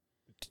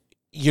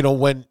 you know,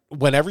 when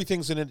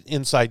everything's an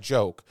inside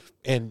joke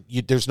and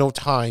there's no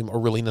time or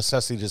really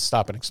necessity to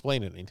stop and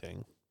explain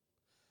anything,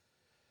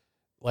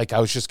 like, I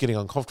was just getting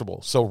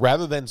uncomfortable. So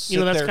rather than sit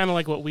that's there, kind of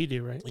like what we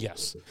do, right?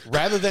 yes.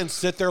 Rather than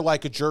sit there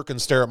like a jerk and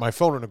stare at my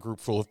phone in a group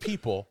full of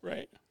people,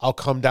 Right. I'll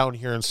come down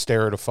here and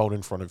stare at a phone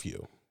in front of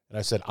you. And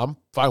I said, I'm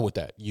fine with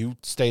that. You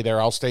stay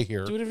there, I'll stay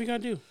here. Do whatever you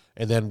got to do.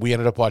 And then we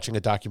ended up watching a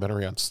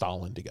documentary on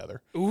Stalin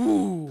together.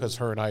 Ooh. Because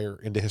her and I are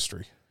into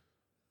history.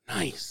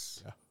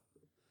 Nice. Yeah.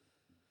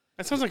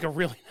 That sounds like a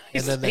really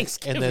nice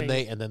Thanksgiving.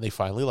 And then they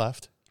finally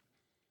left.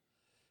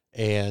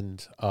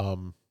 And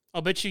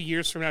I'll bet you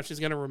years from now she's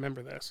going to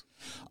remember this.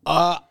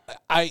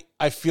 I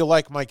feel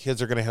like my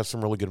kids are going to have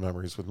some really good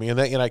memories with me, and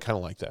I kind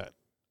of like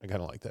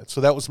that.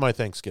 So that was my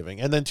Thanksgiving.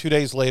 And then 2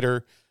 days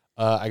later,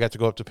 I got to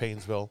go up to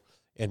Paynesville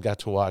and got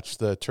to watch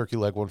the Turkey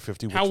Leg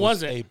 150. How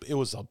was it? It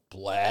was a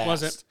blast.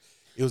 Was it?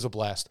 It was a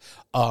blast.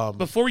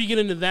 Before you get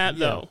into that,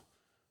 though,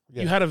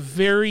 Yeah. you had a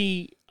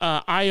very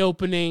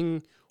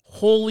eye-opening,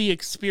 holy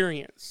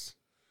experience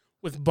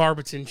with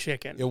Barberton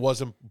chicken. It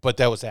wasn't, but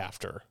that was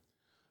after.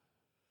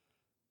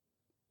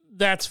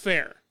 That's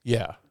fair.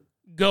 Yeah.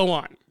 Go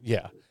on.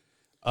 Yeah.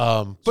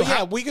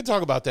 We could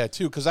talk about that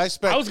too, because I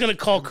was going to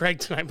call Craig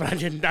tonight, but I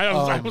didn't.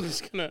 I was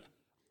just going to.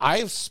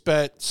 I've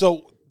spent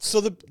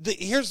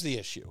here's the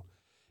issue.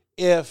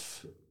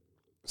 If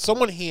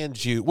someone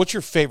hands you, what's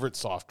your favorite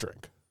soft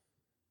drink?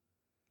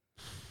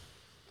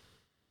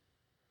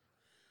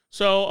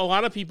 So a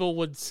lot of people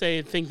would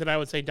think that I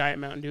would say Diet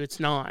Mountain Dew. It's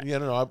not. Yeah,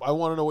 no. I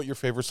want to know what your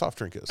favorite soft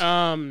drink is.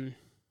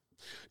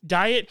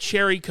 Diet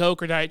Cherry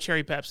Coke or Diet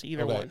Cherry Pepsi,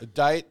 either one.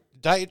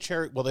 Diet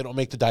Cherry. Well, they don't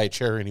make the Diet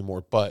Cherry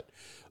anymore, but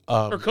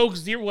or Coke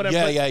Zero,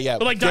 whatever. Yeah.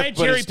 But like Diet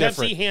Cherry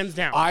Pepsi, hands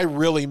down. I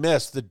really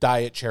miss the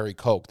Diet Cherry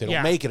Coke. They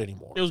don't make it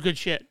anymore. It was good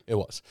shit. It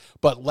was.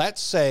 But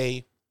let's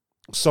say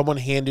someone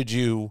handed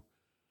you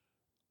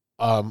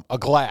a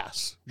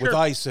glass with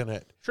ice in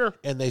it. Sure.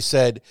 And they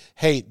said,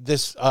 "Hey,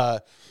 this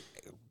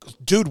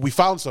dude, we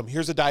found some.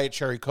 Here's a Diet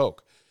Cherry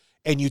Coke."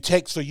 And you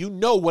take, so you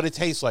know what it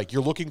tastes like.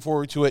 You're looking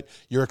forward to it.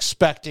 You're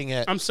expecting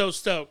it. I'm so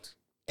stoked.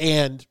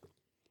 And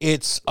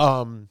it's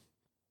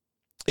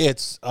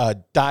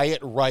Diet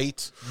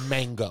Right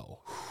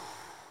Mango.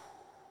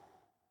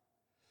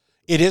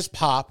 It is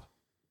pop.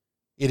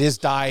 It is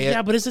diet.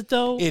 Yeah, but is it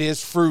though? It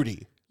is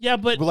fruity. Yeah,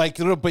 but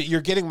but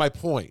you're getting my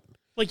point.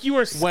 Like you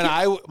were when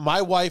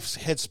my wife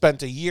had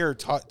spent a year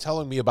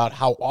telling me about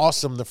how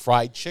awesome the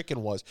fried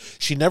chicken was.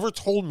 She never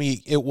told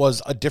me it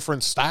was a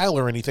different style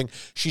or anything.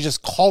 She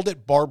just called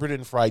it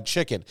Barberton fried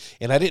chicken,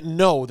 and I didn't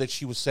know that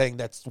she was saying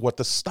that's what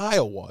the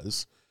style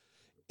was.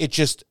 It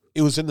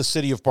was in the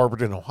city of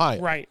Barberton, Ohio.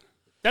 Right.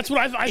 That's what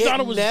I thought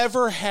it was.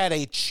 Never had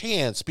a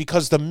chance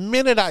because the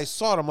minute I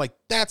saw it, I'm like,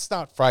 that's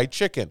not fried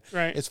chicken.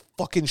 Right. It's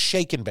fucking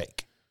shake and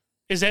bake.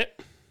 Is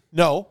it?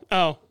 No.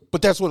 Oh.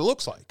 But that's what it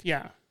looks like.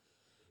 Yeah.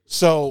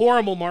 So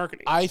horrible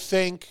marketing. I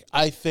think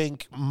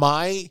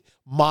my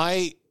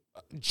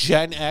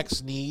Gen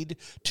X need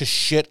to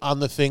shit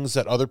on the things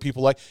that other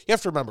people like. You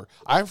have to remember,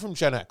 I'm from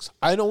Gen X.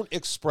 I don't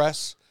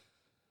express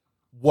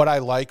what I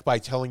like by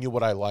telling you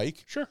what I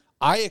like. Sure.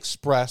 I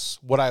express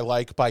what I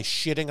like by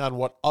shitting on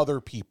what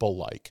other people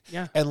like.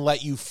 Yeah. And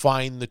let you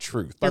find the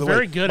truth. You're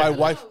very good at it.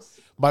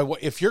 My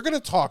wife, if you're going to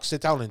talk,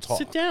 sit down and talk.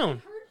 Sit down. I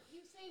heard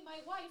you say my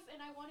wife,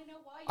 and I want to know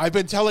why. I've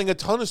been telling a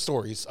ton of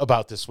stories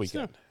about this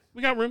weekend.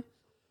 We got room.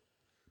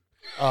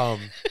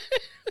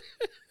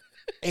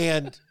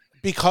 And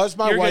because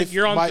my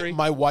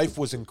my wife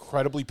was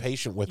incredibly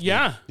patient with me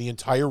the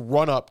entire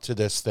run up to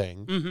this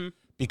thing,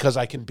 because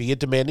I can be a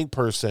demanding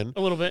person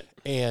a little bit,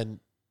 and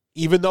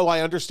even though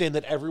I understand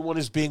that everyone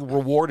is being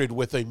rewarded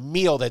with a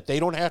meal that they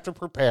don't have to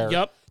prepare,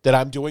 that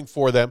I'm doing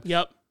for them,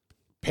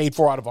 paid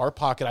for out of our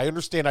pocket, I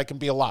understand I can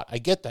be a lot. I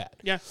get that.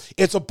 Yeah,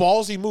 it's a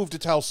ballsy move to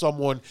tell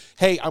someone,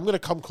 "Hey, I'm going to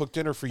come cook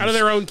dinner for you out of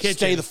their own kitchen.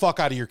 Stay the fuck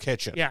out of your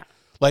kitchen." Yeah.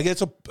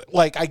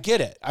 Like, I get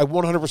it. I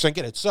 100%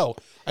 get it. So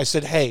I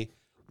said, "Hey,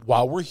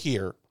 while we're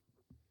here,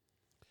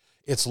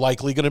 it's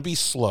likely going to be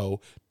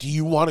slow. Do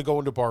you want to go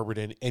into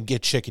Barberton and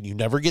get chicken? You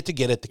never get to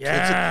get it.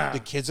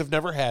 The kids have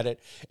never had it."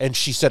 And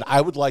she said, "I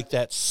would like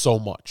that so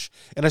much."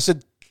 And I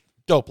said,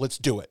 "Dope, let's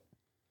do it."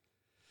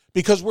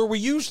 Because where we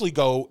usually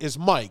go is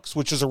Mike's,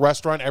 which is a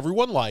restaurant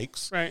everyone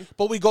likes. Right.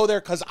 But we go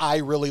there because I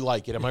really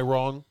like it. Am I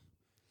wrong?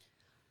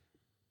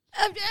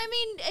 I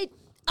mean,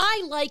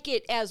 I like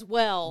it as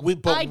well. We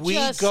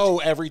go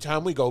every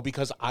time we go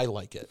because I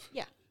like it.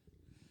 Yeah.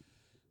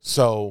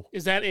 So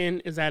is that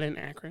in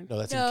Akron? No,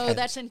 that's in Kent.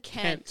 That's in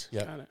Kent.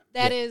 Yep. Got it.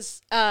 That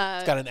is.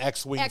 It's got an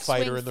X-wing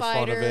fighter in the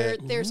front of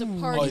it. There's a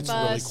party it's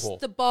bus. Really cool.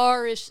 The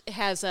bar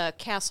has a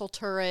castle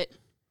turret.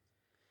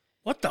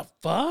 What the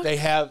fuck? They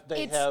have.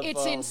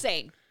 It's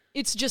insane.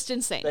 It's just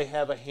insane. They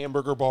have a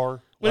hamburger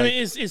bar Wait,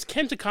 is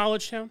Kent a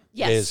college town?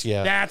 Yes. It is,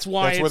 yeah. That's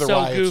why That's where it's the so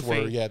riots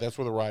goofy. were. Yeah, that's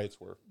where the riots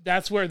were.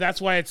 That's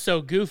why it's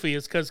so goofy.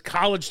 Is because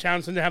college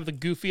towns tend to have the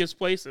goofiest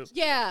places.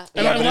 Yeah.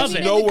 And I but love it's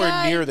it.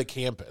 nowhere near the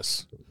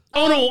campus.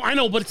 Oh no, I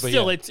know, but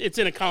still, yeah. it's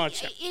in a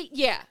college town.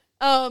 Yeah.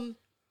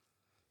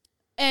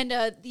 And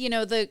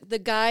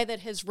the guy that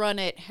has run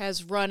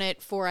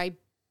it for, I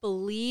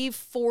believe,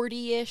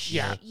 40-ish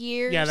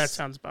years. Yeah, that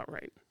sounds about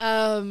right.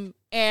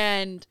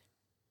 And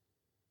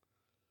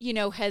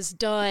has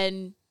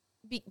done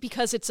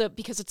because it's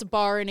a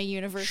bar in a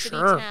university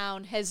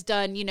town, has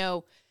done,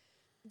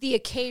 the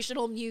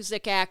occasional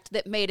music act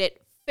that made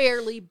it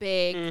fairly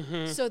big.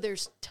 Mm-hmm. So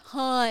there's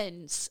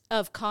tons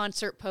of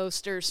concert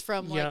posters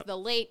from the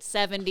late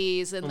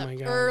 70s and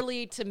the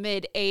early to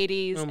mid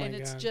 80s. And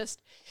it's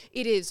just,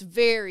 it's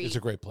a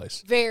great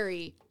place.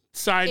 Very,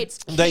 it's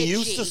kitschy. They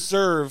used to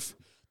serve,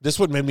 this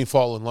would make me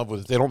fall in love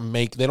with it.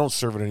 They don't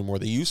serve it anymore.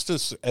 They used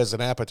to, as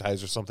an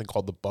appetizer, something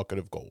called the bucket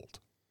of gold.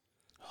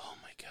 Oh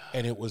my God.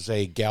 And it was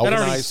a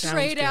galvanized,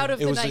 straight out of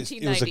the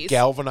 1990s. It was a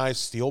galvanized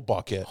steel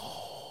bucket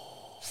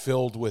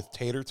filled with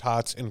tater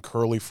tots and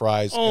curly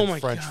fries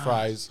and French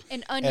fries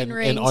and onion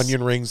rings. And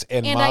onion rings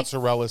and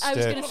mozzarella sticks. I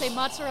was going to say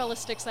mozzarella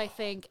sticks, I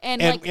think.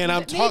 And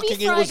I'm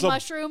talking, it was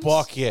mushrooms. A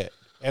bucket.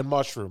 And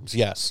mushrooms,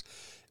 yes.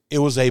 It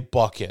was a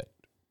bucket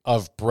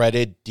of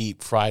breaded,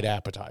 deep fried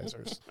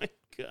appetizers. Oh my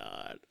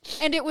God.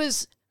 And it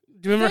was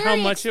Do you remember how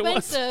much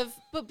expensive, it was?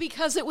 But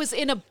because it was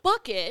in a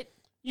bucket.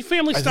 You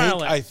family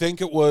style it. I think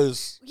it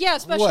was. Yeah,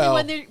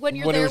 especially when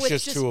you're there it was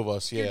with just two of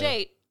us. Yeah. your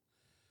date.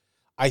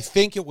 I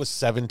think it was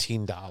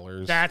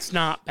 $17. That's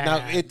not bad.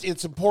 Now,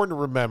 it's important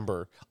to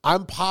remember,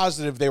 I'm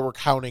positive they were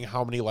counting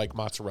how many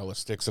mozzarella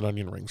sticks and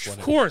onion rings went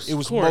in. Of course. It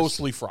was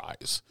mostly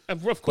fries.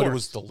 Of course. But it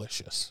was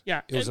delicious.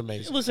 Yeah. It was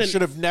amazing. Listen.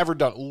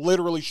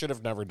 Literally should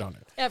have never done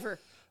it. Ever.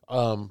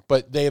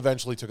 But they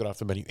eventually took it off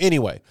the menu.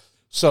 Anyway,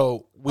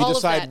 so we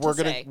decide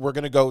we're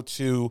gonna go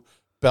to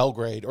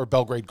Belgrade or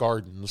Belgrade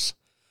Gardens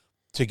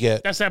to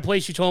get. That's that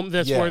place you told me.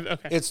 Okay.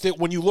 It's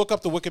when you look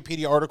up the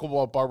Wikipedia article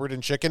about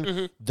Barberton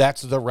Chicken,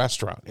 that's the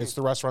restaurant. It's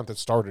the restaurant that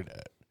started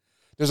it.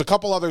 There's a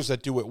couple others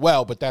that do it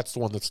well, but that's the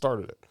one that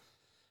started it.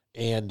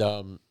 And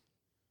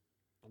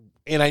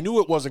I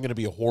knew it wasn't going to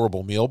be a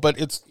horrible meal, but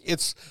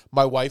it's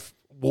my wife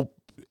will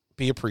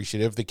be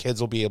appreciative. The kids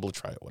will be able to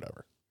try it,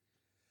 whatever.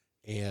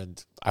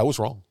 And I was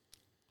wrong.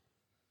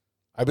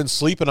 I've been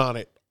sleeping on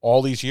it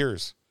all these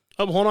years.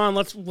 Oh, hold on.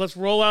 Let's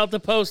roll out the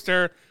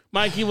poster.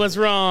 Mikey was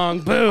wrong.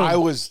 Boom. I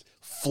was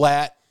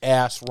flat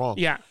ass wrong.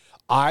 Yeah.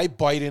 I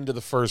bite into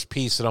the first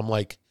piece and I'm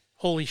like,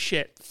 holy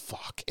shit.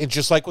 Fuck. And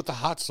just like with the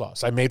hot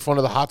sauce, I made fun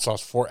of the hot sauce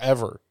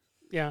forever.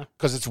 Yeah.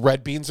 Because it's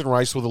red beans and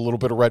rice with a little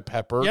bit of red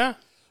pepper. Yeah.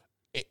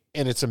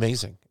 And it's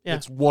amazing. Yeah.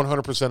 It's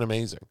 100%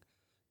 amazing.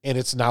 And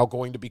it's now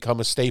going to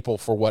become a staple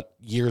for what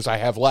years I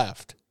have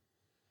left.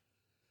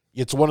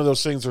 It's one of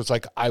those things where it's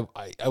like,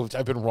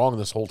 I've been wrong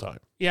this whole time.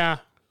 Yeah.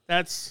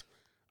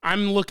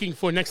 I'm looking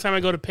for, next time I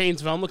go to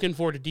Paynesville, I'm looking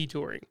forward to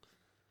detouring.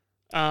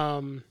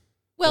 Well,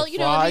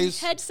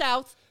 head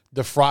south.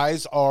 The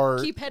fries are...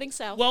 Keep heading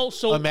south. Well,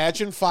 so...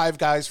 Imagine Five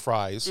Guys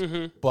fries,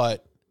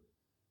 but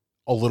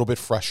a little bit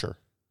fresher.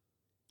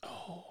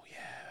 Oh,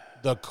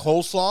 yeah. The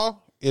coleslaw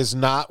is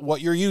not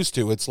what you're used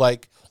to. It's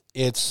like,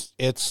 it's...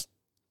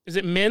 Is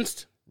it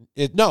minced?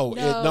 No,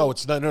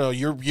 it's not. No,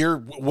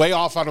 you're way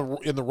off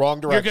in the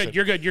wrong direction.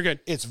 You're good.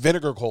 It's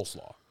vinegar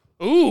coleslaw.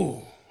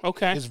 Ooh,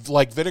 okay. It's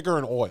like vinegar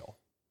and oil.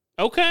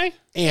 Okay.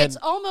 And it's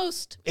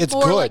almost it's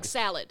more good. like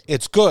salad.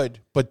 It's good,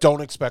 but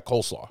don't expect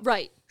coleslaw.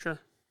 Right. Sure.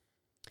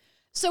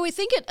 So I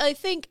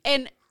think,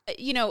 and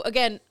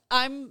again,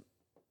 I'm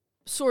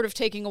sort of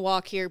taking a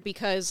walk here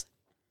because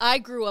I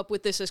grew up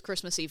with this as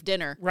Christmas Eve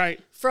dinner. Right.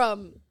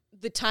 From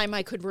the time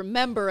I could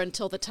remember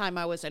until the time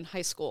I was in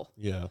high school.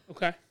 Yeah.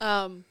 Okay.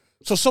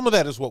 So some of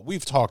that is what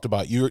we've talked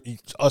about. You're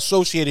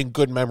associating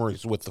good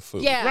memories with the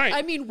food. Yeah. Right.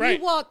 I mean,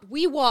 right.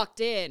 we walked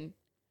in,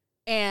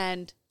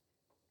 and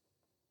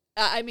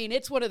I mean,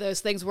 it's one of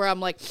those things where I'm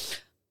like,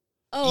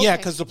 oh, yeah, okay.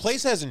 because the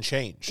place hasn't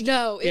changed.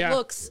 No,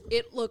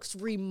 it looks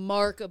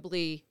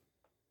remarkably.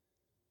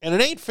 And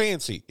it ain't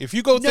fancy. If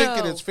you go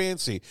thinking it's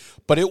fancy,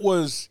 but it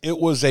was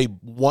a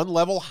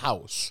one-level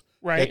house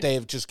that they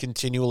have just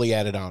continually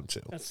added on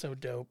to. That's so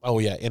dope. Oh,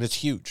 yeah, and it's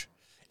huge.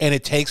 And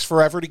it takes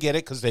forever to get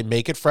it because they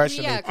make it fresh.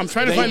 Yeah, and I'm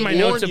trying to find my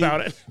notes about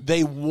it.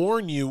 They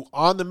warn you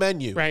on the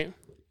menu. Right.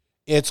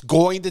 It's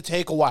going to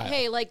take a while.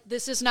 Hey,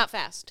 this is not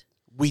fast.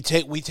 We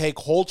take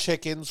whole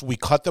chickens, we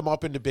cut them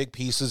up into big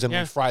pieces, and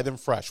we fry them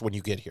fresh when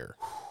you get here.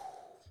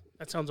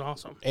 That sounds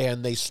awesome.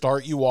 And they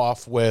start you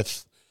off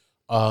with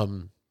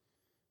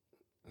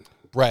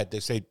bread. They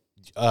say,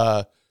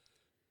 do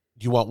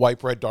you want white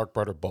bread, dark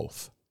bread, or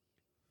both?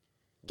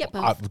 Get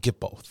both. Get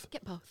both.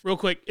 Get both. Real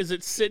quick, is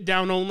it sit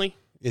down only?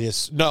 It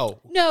is. No,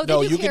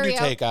 they you can do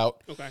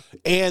takeout. Okay.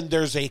 And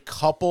there's a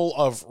couple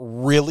of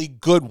really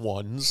good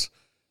ones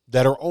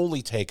that are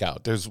only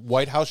takeout. There's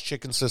White House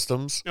Chicken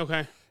Systems.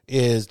 Okay.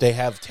 They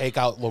have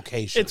takeout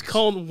locations. It's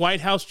called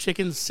White House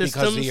Chicken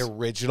Systems. Because the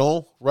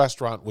original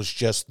restaurant was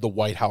just the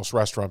White House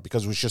restaurant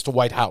because it was just a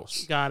White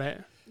House. Got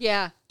it.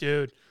 Yeah.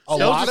 Dude.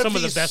 Those are some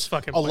of the best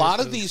fucking places. A lot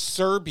of these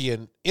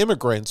Serbian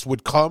immigrants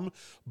would come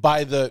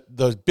by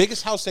the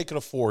biggest house they could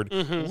afford,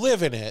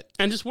 live in it.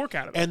 And just work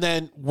out of it. And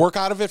then work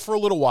out of it for a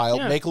little while,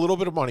 make a little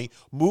bit of money,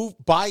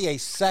 buy a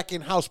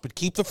second house, but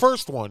keep the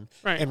first one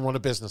and run a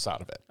business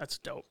out of it. That's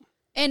dope.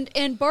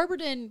 And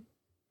Barberton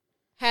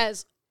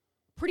has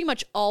pretty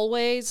much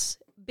always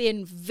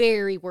been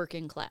very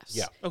working class.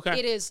 Yeah. Okay.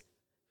 It is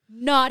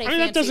not a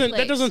fancy place.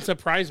 That doesn't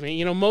surprise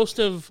me. Most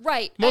of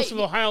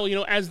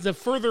Ohio, as the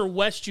further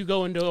west you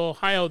go into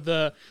Ohio,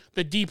 the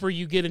deeper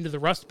you get into the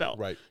Rust Belt.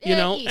 Right.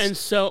 East. And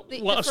so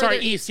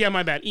east. Yeah,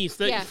 my bad. East.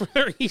 The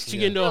further east you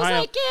get into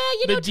Ohio,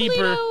 the deeper.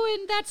 Toledo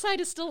and that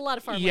side is still a lot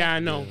of farmland. Yeah, I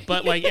know.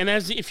 But and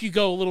if you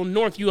go a little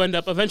north, you end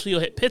up eventually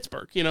you'll hit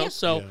Pittsburgh.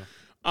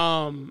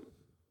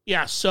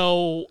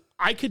 So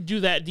I could do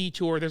that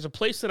detour. There's a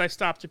place that I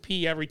stop to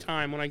pee every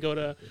time when I go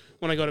to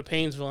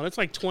Paynesville, and it's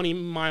like 20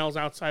 miles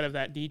outside of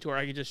that detour.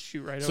 I could just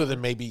shoot right over. So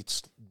then maybe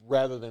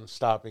rather than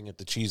stopping at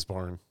the cheese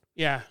barn,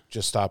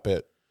 just stop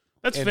it.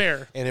 That's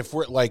fair. And if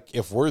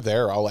we're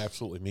there, I'll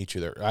absolutely meet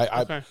you there.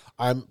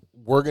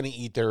 We're gonna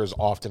eat there as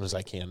often as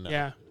I can now.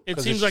 Yeah,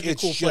 it seems like a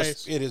cool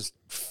place. It is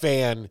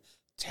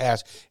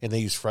fantastic, and they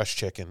use fresh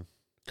chicken,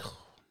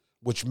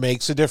 which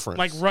makes a difference.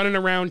 Like running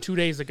around 2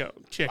 days ago,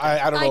 chicken.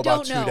 I don't know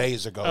about 2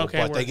 days ago,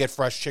 but they get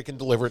fresh chicken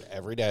delivered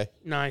every day.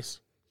 Nice.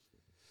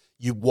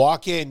 You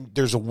walk in,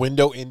 there's a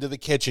window into the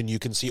kitchen. You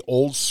can see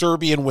old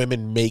Serbian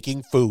women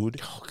making food.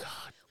 Oh, God.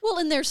 Well,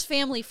 and there's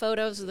family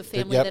photos of the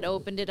family that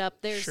opened it up.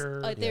 There's,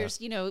 there's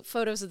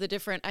photos of the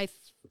different, 3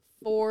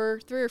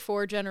 or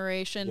 4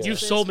 generations. You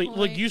sold me.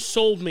 Look, you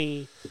sold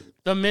me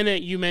the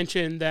minute you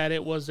mentioned that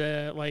it was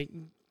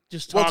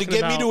just talking to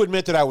get me to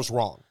admit that I was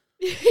wrong.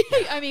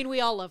 I mean,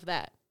 we all love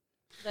that.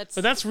 But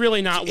that's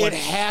really not what it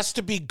has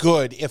to be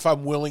good if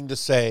I'm willing to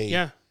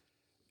say,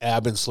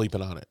 I've been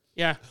sleeping on it.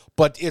 Yeah.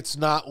 But it's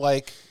not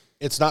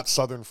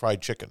Southern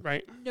fried chicken.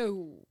 Right.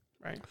 No.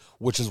 Right.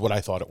 Which is what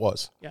I thought it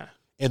was. Yeah.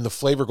 And the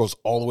flavor goes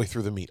all the way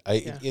through the meat.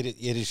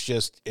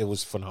 It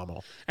was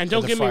phenomenal. And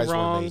don't get me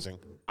wrong,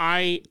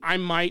 I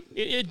might.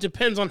 It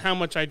depends on how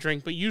much I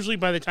drink, but usually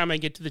by the time I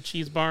get to the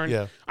cheese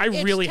barn, I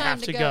really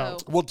have to go.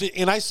 Well,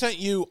 and I sent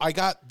you. I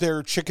got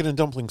their chicken and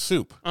dumpling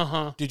soup.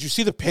 Did you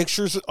see the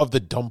pictures of the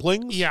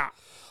dumplings? Yeah.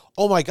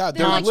 Oh my God,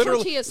 they're like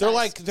literally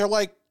they're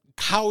like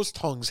cow's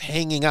tongues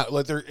hanging out.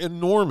 Like they're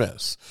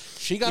enormous.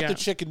 She got the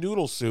chicken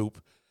noodle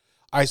soup.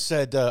 I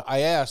said,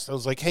 I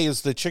was like, hey,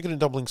 is the chicken and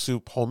dumpling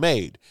soup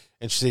homemade?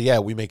 And she said, yeah,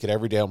 we make it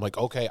every day. I'm like,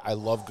 okay, I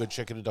love good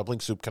chicken and dumpling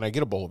soup. Can I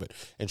get a bowl of it?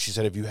 And she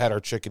said, have you had our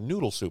chicken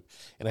noodle soup?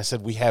 And I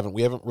said, we haven't.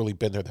 We haven't really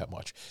been there that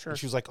much. Sure. And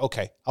she was like,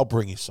 okay, I'll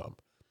bring you some.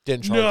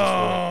 Didn't charge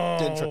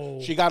us for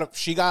it.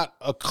 She got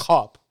a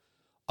cup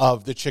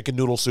of the chicken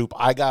noodle soup.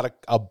 I got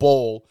a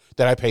bowl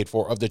that I paid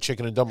for of the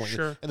chicken and dumplings.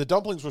 Sure. And the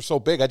dumplings were so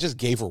big, I just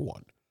gave her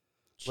one.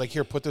 Like,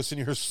 here, put this in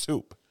your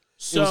soup.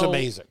 So, it was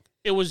amazing.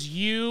 It was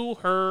you,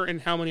 her,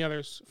 and how many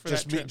others for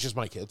that trip? Just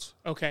my kids.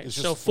 Okay,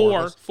 so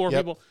four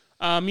people.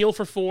 Meal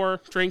for 4,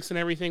 drinks and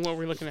everything. What were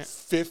we looking at?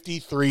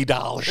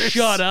 $53.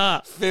 Shut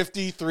up.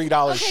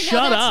 $53. Okay,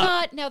 Shut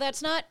up. Now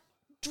that's not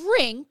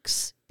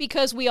drinks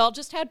because we all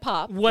just had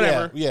pop.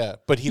 Whatever. Yeah,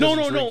 but he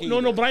doesn't drink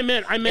either. No. But I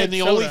meant. And the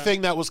soda. only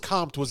thing that was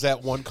comped was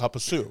that 1 cup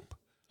of soup.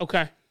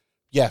 Okay.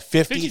 Yeah,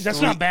 $53.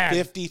 That's not bad.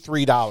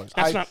 $53.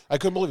 I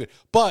couldn't believe it.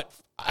 But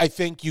I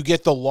think you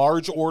get the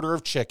large order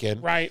of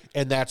chicken. Right.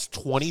 And that's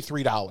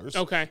 $23.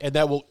 Okay. And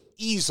that will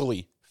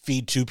easily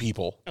feed 2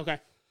 people. Okay.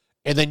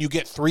 And then you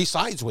get 3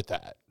 sides with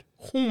that.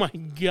 Oh my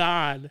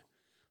God.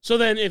 So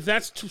then if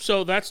that's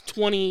that's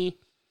 20,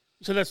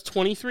 so that's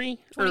 23?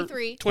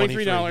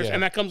 $23,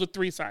 and that comes with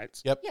 3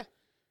 sides. Yep. Yeah.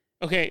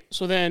 Okay,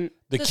 so then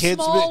the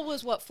kids small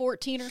was what,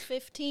 14 or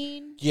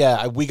 15?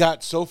 Yeah, we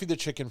got Sophie the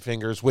chicken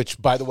fingers, which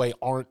by the way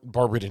aren't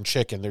Barberton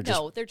chicken. They're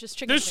just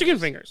chicken. There's chicken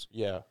fingers.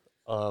 Yeah.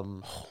 Oh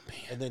man.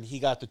 And then he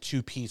got the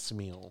 2-piece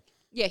meal.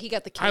 Yeah, he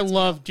got the kids. I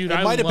love, dude.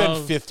 It might have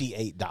been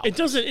 $58.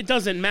 It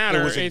doesn't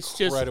matter.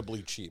 It's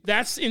incredibly cheap.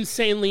 That's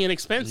insanely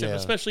inexpensive,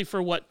 especially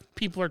for what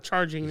people are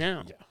charging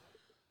now.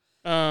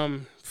 Yeah.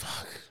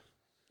 Fuck.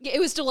 Yeah, it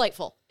was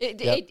delightful.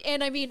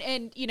 And I mean,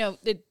 and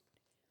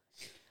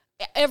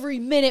every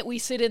minute we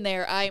sit in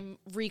there, I'm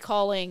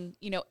recalling,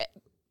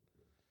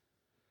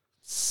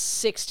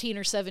 16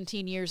 or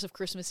 17 years of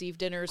Christmas Eve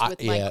dinners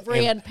with my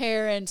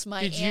grandparents,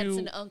 my aunts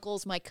and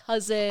uncles, my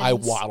cousins. I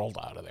waddled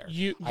out of there.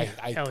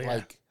 Hell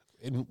yeah.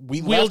 And we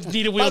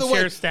need a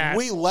wheelchair staff.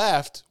 We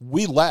left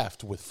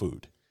with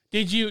food.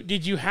 Did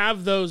you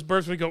have those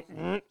birds where you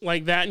go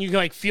like that and you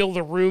can feel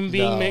the room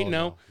being made?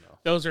 No.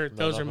 Those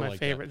are my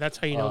favorite. That's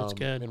how you know it's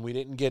good. And we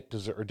didn't get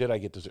dessert, or did I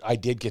get dessert? I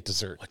did get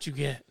dessert. What'd you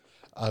get?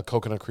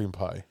 Coconut cream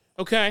pie.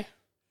 Okay.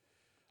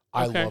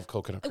 I love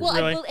coconut cream. Well,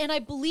 really? I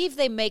believe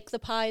they make the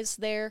pies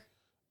there.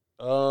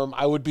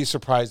 I would be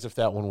surprised if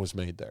that one was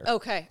made there.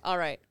 Okay, all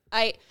right.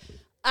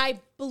 I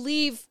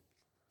believe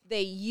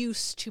they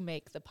used to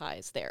make the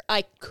pies there.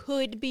 I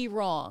could be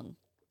wrong.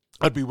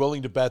 I'd be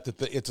willing to bet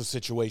that it's a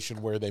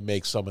situation where they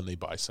make some and they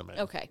buy some in.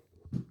 Okay.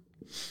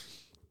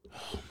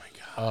 Oh my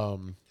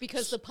God.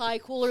 Because the pie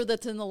cooler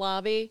that's in the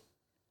lobby,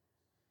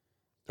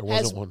 There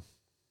wasn't one.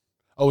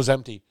 Oh, it was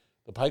empty.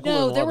 The pie cooler.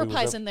 No, there were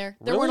pies in there.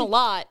 There weren't a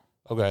lot.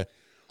 Okay.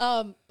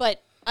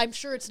 But I'm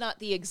sure it's not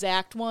the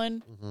exact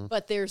one.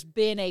 But there's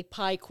been a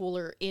pie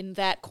cooler in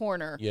that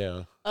corner.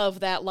 Yeah.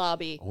 Of that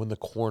lobby. Oh, in the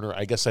corner.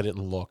 I guess I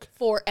didn't look.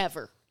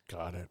 Forever.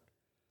 Got it.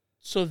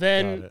 So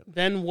then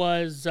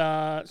was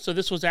so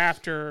this was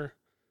after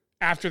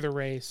the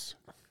race.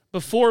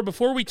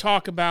 Before we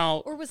talk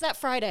about, or was that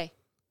Friday?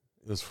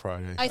 It was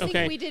Friday. I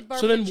think we did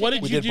So then what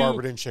did we you did do?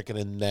 Barberton chicken,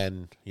 and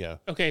then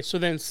Okay, so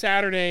then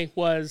Saturday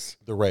was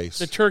the race,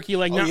 the turkey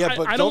leg. Oh now, yeah,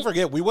 but I don't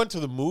forget we went to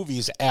the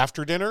movies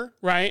after dinner.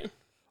 Right.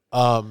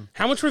 How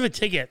much were the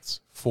tickets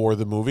for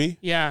the movie?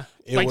 Yeah,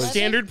 it like was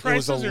standard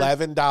prices. It was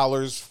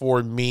 $11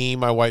 for me,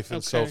 my wife, and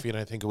Okay. Sophie, and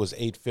I think it was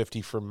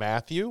 $8.50 for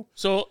Matthew.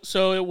 So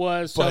it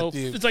was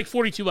it's like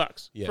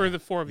 $42 for the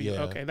four of you.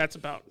 Yeah. Okay, that's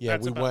about We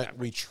went. average.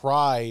 We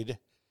tried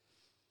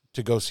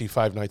to go see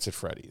Five Nights at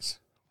Freddy's.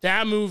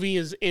 That movie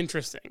is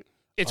interesting.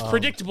 It's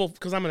predictable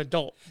because I'm an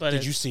adult. But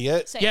did you see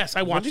it? Same. Yes,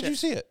 I watched When did you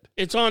see it?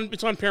 It's on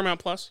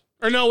Paramount Plus.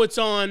 Or no, it's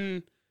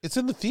on. It's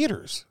in the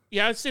theaters.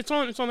 Yeah, it's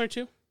on there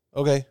too.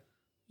 Okay.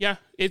 Yeah,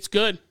 it's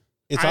good.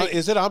 It's on.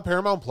 Is it on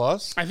Paramount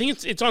Plus? I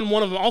think it's on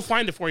one of them. I'll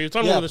find it for you. It's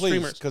on one of the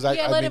streamers.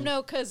 Let him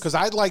know because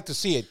I'd like to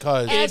see it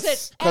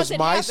because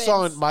my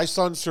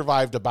son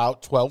survived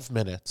about 12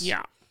 minutes.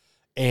 Yeah,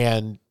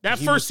 and that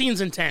first scene's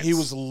intense. He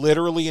was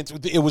literally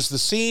it was the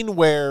scene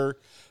where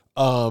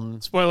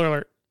spoiler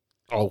alert.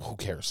 Oh, who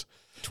cares?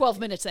 12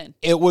 minutes in.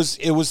 It was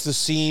the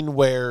scene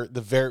where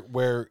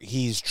where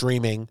he's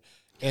dreaming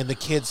and the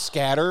kids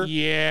scatter.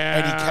 Yeah.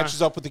 And he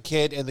catches up with the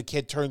kid and the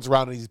kid turns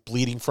around and he's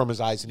bleeding from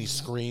his eyes and he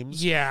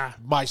screams. Yeah.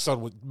 My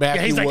son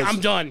Matthew he's like, was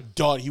I'm done.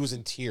 Done. He was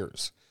in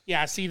tears.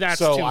 Yeah, see that's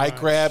so too I much.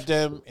 grabbed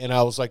him and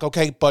I was like,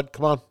 okay, bud,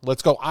 come on,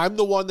 let's go. I'm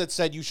the one that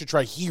said you should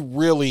try.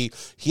 He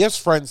has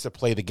friends that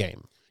play the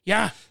game.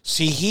 Yeah.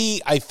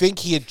 See, I think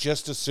he had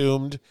just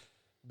assumed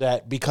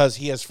that because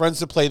he has friends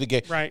that play the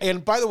game. Right.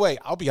 And by the way,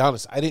 I'll be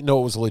honest, I didn't know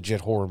it was a legit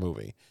horror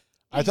movie.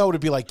 I thought it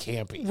would be like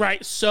campy.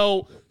 Right.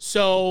 So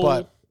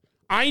but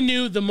I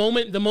knew the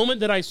moment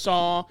that I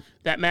saw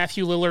that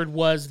Matthew Lillard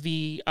was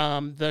the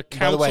counsel.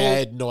 By the way, I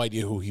had no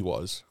idea who he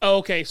was. Oh,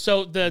 okay.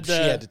 So she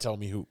had to tell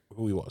me who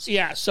he was.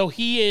 Yeah, so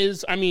he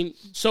is, I mean,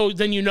 so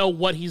then you know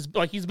what he's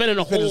like. He's been in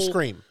a whole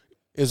Scream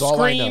is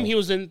all I know. He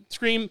was in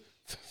Scream,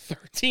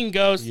 13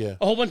 Ghosts, a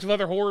whole bunch of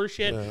other horror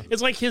shit. Yeah.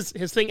 It's like his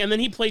thing. And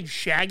then he played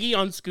Shaggy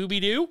on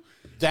Scooby-Doo.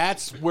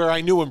 That's where I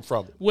knew him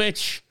from.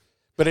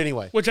 But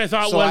anyway. Which I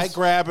thought so I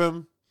grab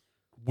him.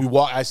 We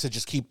walk. I said,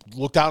 just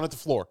look down at the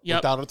floor. Yep.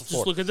 Look down at the floor.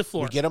 Just look at the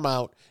floor. We get him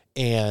out,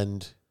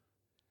 and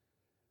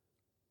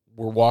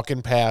we're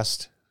walking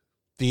past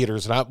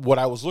theaters. And what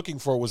I was looking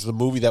for was the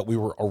movie that we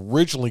were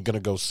originally going to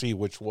go see,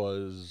 which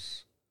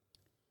was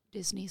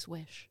Disney's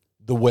Wish.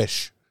 The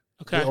Wish.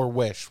 Okay. Or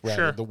Wish, rather.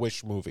 Sure. The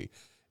Wish movie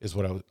is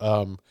what I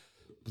was.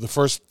 The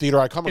first theater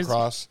I come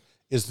across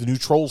is the new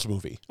Trolls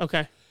movie.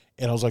 Okay.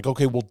 And I was like,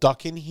 okay, we'll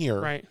duck in here.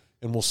 Right.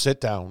 And we'll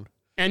sit down.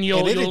 And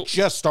it had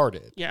just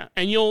started. Yeah.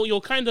 And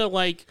you'll kind of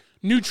like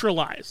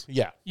neutralize.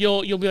 Yeah.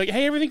 You'll be like,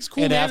 hey, everything's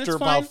cool. And man, after it's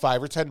about fine.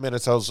 5 or 10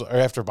 minutes,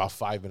 after about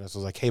 5 minutes, I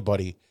was like, hey,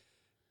 buddy,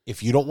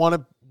 if you don't want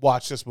to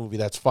watch this movie,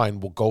 that's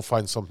fine. We'll go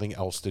find something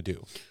else to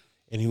do.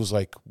 And he was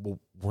like, well,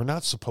 we're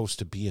not supposed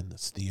to be in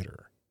this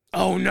theater.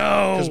 Oh,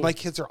 no. Because my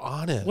kids are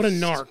honest. What a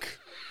narc.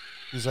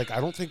 He's like, I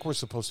don't think we're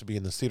supposed to be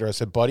in this theater. I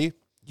said, buddy,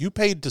 you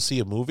paid to see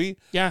a movie.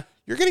 Yeah.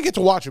 You're going to get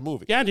to watch a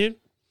movie. Yeah, dude.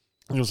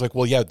 And he was like,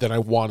 well, yeah, then I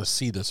want to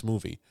see this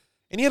movie.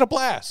 And he had a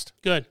blast.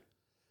 Good.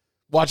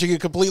 Watching a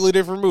completely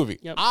different movie.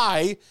 Yep.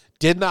 I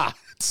did not.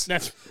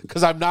 That's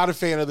because I'm not a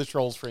fan of the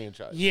Trolls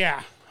franchise.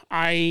 Yeah.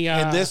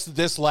 And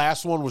this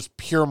last one was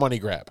pure money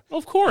grab.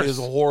 Of course. It is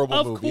a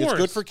horrible movie. It's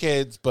good for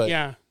kids, but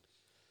yeah.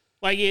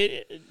 Like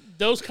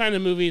those kind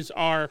of movies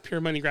are pure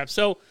money grabs.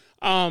 So,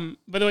 by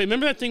the way,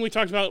 remember that thing we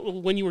talked about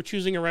when you were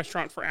choosing a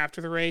restaurant for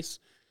after the race?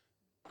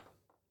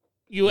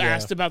 You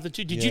asked about the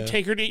two. Did you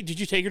take her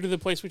to the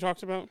place we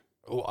talked about?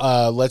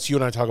 Let's you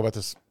and I talk about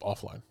this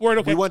offline.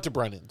 Okay. We went to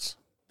Brennan's.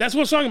 That's what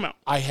I was talking about.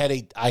 I had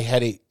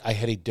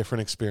a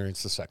different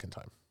experience the second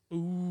time.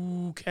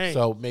 Okay.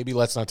 So maybe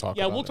let's not talk about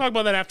it. Yeah, we'll talk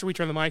about that after we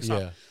turn the mics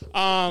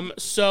off.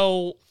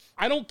 So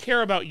I don't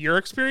care about your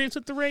experience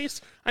at the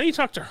race. I need to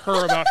talk to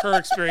her about her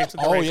experience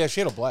at the race. Oh, yeah,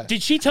 she had a blast.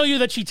 Did she tell you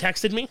that she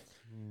texted me?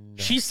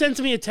 No. She sent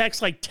me a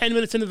text like 10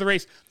 minutes into the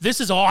race.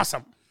 This is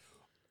awesome.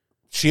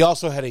 She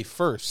also had a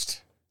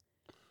first.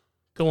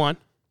 Go on.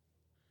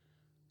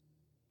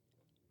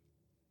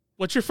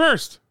 What's your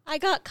first? I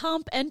got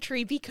comp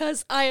entry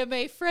because I am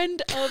a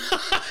friend of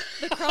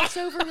the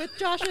crossover with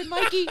Josh and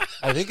Mikey.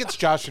 I think it's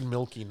Josh and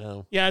Milky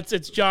now. Yeah,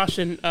 it's Josh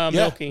and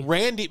Milky.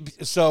 Randy.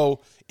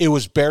 So it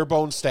was bare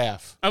bones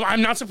staff.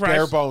 I'm not surprised.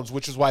 Bare bones,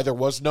 which is why there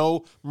was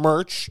no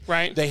merch.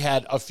 Right. They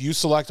had a few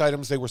select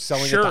items they were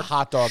selling at the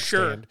hot dog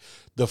stand.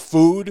 The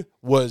food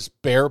was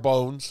bare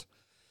bones.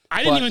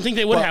 I didn't even think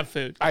they would have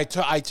food. I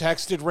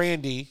texted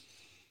Randy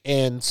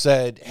and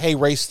said, hey,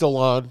 race still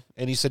on?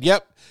 And he said,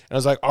 yep. And I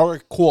was like, all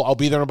right, cool. I'll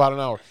be there in about an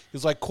hour. He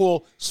was like,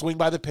 cool. Swing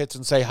by the pits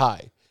and say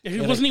hi.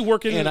 Wasn't he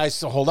working? And I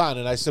said, hold on.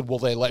 And I said, will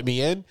they let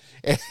me in?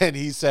 And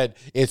he said,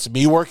 it's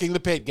me working the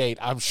pit gate.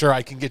 I'm sure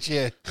I can get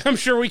you in. I'm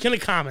sure we can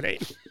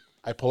accommodate.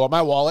 I pull out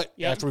my wallet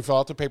after we fill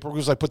out the paperwork. He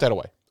was like, put that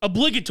away.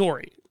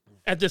 Obligatory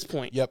at this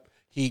point. Yep.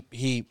 He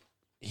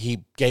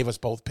gave us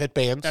both pit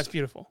bands. That's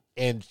beautiful.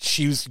 And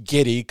she was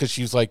giddy because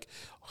she was like,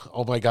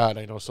 oh my God,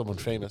 I know someone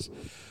famous.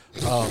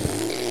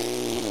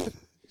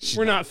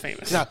 We're not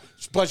famous. No,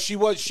 but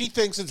she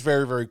thinks it's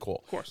very, very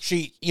cool. Of course.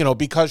 She,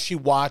 because she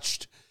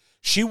watched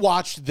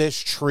this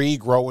tree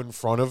grow in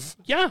front of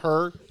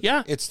her.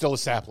 Yeah. It's still a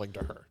sapling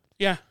to her.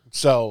 Yeah.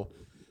 So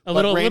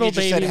Randy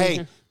just said,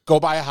 hey, go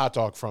buy a hot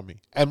dog from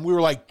me. And we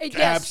were like,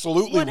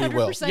 absolutely we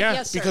will.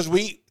 Yes, because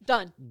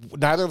done.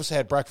 Neither of us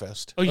had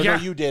breakfast. Oh, yeah.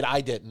 No, you did.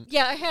 I didn't.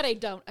 Yeah, I had a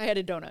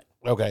donut.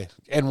 Okay.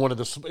 And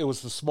it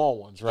was the small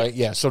ones, right?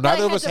 Yeah. So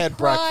neither of us had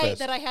breakfast.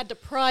 That I had to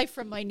pry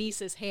from my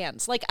niece's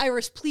hands. Like,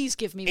 Iris, please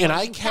give me one. And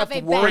I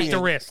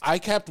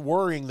kept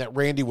worrying that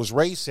Randy was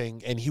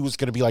racing and he was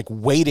going to be like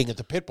waiting at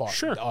the pit bar.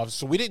 Sure.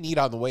 So we didn't eat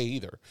on the way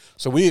either.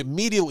 So we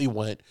immediately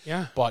went,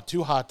 bought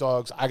 2 hot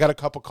dogs. I got a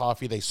cup of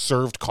coffee. They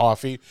served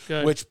coffee,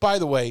 which, by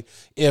the way,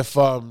 if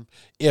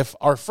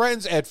our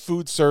friends at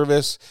food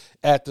service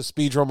at the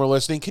Speedrome are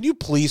listening, can you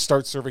please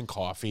start serving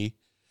coffee?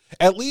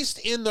 At least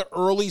in the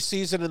early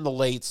season and the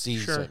late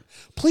season. Sure.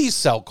 Please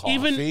sell coffee.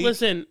 Even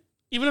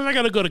if I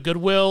got to go to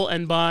Goodwill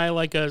and buy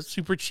like a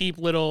super cheap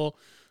little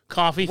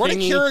coffee What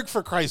thingy. a Keurig,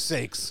 for Christ's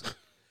sakes.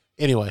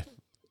 Anyway.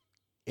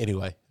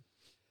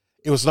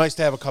 It was nice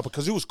to have a cup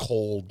because it was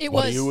cold. It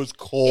was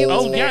cold. It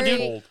was dude.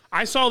 Cold.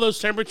 I saw those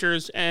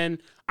temperatures and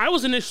I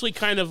was initially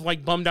kind of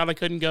like bummed out I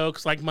couldn't go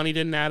because like money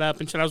didn't add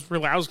up and shit. I was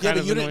kind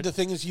of annoyed. The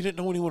thing is, you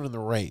didn't know anyone in the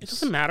race. It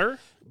doesn't matter.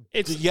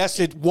 Yes,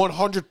 it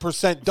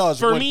 100% does.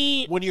 For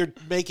me, when you're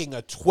making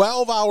a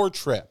 12-hour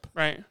trip,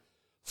 right,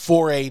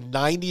 for a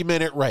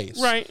 90-minute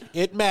race, right,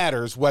 it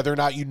matters whether or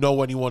not you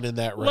know anyone in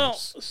that race. Well,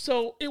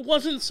 so it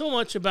wasn't so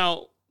much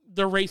about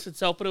the race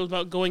itself, but it was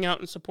about going out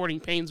and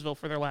supporting Paynesville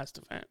for their last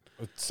event.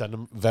 Send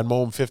them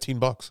Venmo them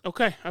 $15.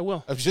 Okay, I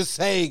will. I'm just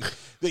saying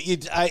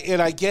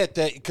that I get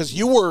that because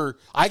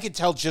I could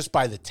tell just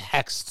by the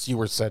texts you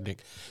were sending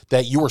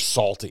that you were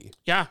salty.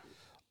 Yeah.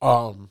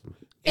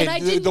 And I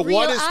didn't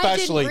realize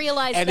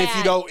and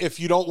that. if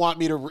you don't want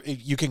me to,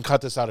 you can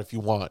cut this out if you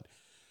want.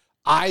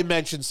 I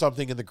mentioned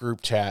something in the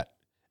group chat,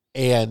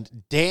 and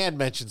Dan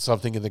mentioned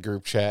something in the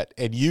group chat,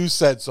 and you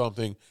said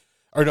something,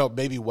 or no,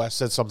 maybe Wes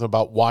said something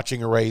about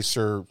watching a race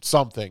or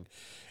something,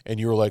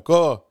 and you were like,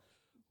 "Oh,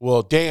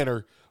 well, Dan,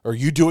 are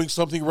you doing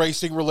something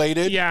racing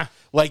related?" Yeah,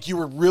 like you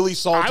were really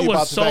salty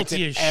about the fact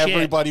that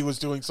everybody was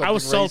doing something. I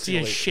was salty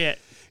as shit,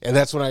 and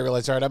that's when I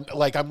realized, all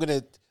right, I'm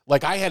gonna.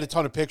 Like, I had a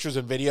ton of pictures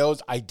and videos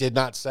I did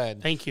not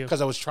send. Thank you.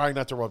 Because I was trying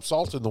not to rub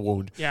salt in the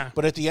wound. Yeah.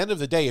 But at the end of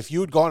the day, if you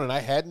had gone and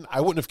I hadn't,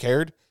 I wouldn't have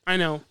cared. I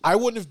know. I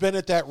wouldn't have been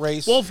at that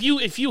race. Well,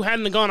 if you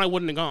hadn't gone, I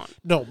wouldn't have gone.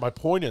 No, my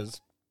point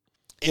is,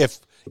 if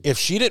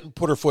she didn't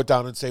put her foot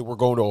down and say, we're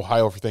going to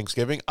Ohio for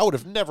Thanksgiving, I would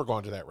have never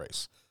gone to that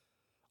race.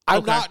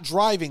 I'm not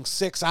driving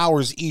 6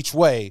 hours each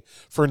way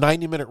for a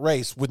 90-minute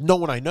race with no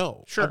one I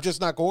know. Sure. I'm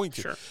just not going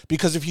to. Sure.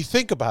 Because if you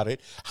think about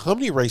it, how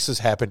many races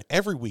happen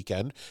every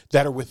weekend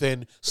that are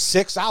within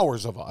 6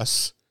 hours of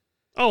us?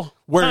 Oh,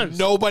 where tons.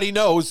 Nobody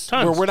knows,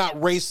 Tons. where we're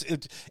not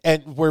racing,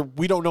 and where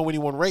we don't know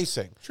anyone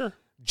racing. Sure.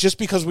 Just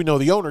because we know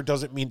the owner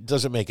doesn't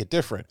make it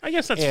different. I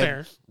guess that's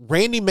fair.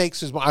 Randy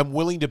makes his. I'm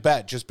willing to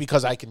bet just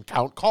because I can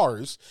count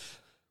cars.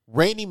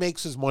 Randy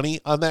makes his money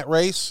on that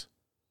race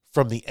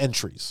from the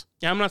entries.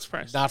 Yeah, I'm not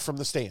surprised. Not from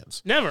the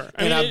stands. Never.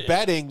 I'm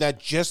betting that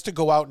just to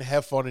go out and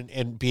have fun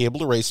and be able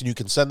to race, and you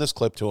can send this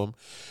clip to him,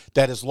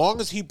 that as long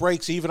as he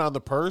breaks even on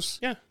the purse,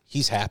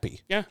 he's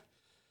happy. Yeah.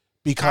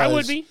 Because I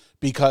would be.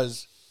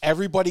 Because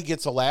everybody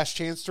gets a last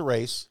chance to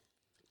race.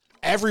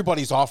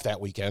 Everybody's off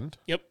that weekend.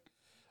 Yep.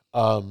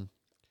 And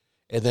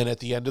then at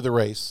the end of the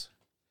race,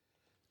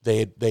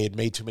 they had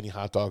made too many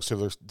hot dogs,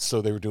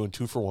 so they were doing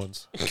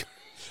 2-for-1s.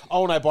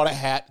 Oh, and I bought a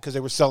hat because they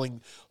were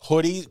selling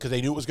hoodies because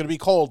they knew it was going to be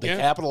cold. They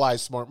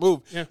capitalized, smart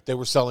move. Yeah. They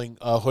were selling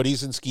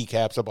hoodies and ski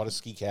caps. I bought a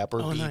ski cap or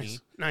a beanie.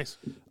 Nice.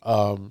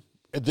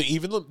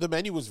 Even the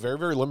menu was very,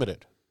 very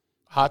limited.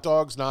 Hot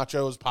dogs,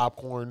 nachos,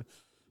 popcorn,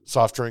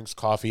 soft drinks,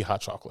 coffee,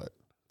 hot chocolate.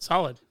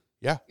 Solid.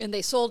 Yeah. And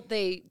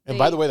and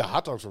by the way, the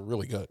hot dogs were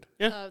really good.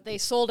 Yeah. They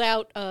sold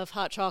out of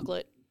hot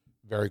chocolate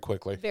very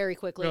quickly.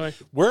 Really?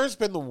 Where has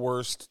been the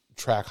worst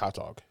track hot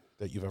dog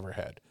that you've ever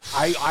had?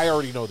 I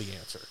already know the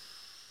answer.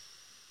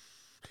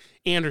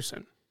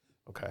 Anderson.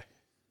 Okay.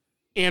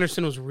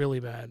 Anderson was really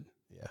bad.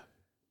 Yeah.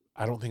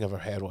 I don't think I've ever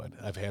had one.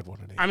 I've had one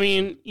in Anderson. I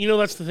mean,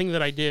 that's the thing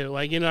that I do.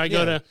 Like, I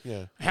go to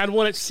I had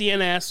one at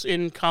CNS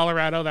in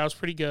Colorado. That was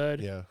pretty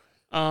good. Yeah.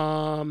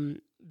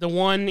 The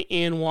one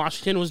in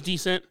Washington was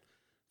decent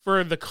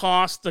for the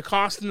cost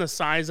and the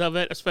size of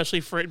it,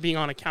 especially for it being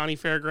on a county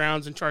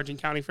fairgrounds and charging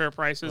county fair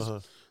prices.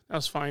 That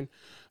was fine.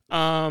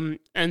 And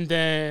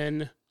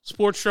then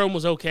Sportstrom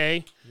was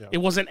okay. Yeah. It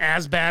wasn't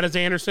as bad as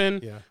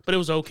Anderson, but it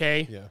was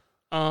okay. Yeah.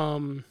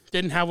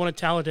 Didn't have one at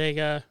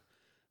Talladega.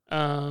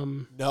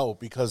 No,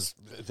 because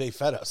they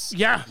fed us.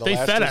 Yeah, they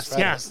fed us.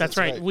 Yeah, that's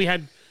right. We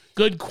had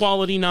good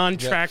quality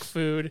non-track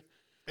food.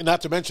 And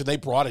not to mention, they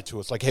brought it to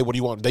us. Like, hey, what do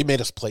you want? They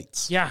made us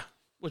plates. Yeah,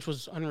 which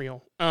was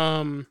unreal.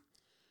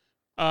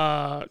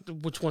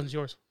 Which one's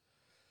yours?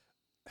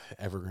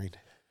 Evergreen.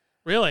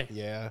 Really?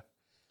 Yeah.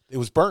 It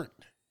was burnt.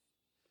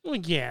 Well,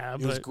 yeah.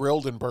 It was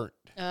grilled and burnt.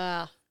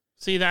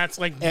 See, that's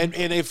like... And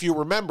if you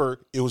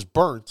remember, it was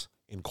burnt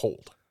and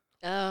cold.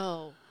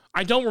 Oh.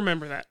 I don't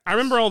remember that. I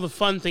remember all the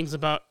fun things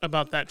about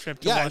that trip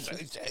to watch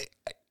it.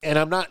 And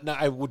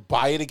I would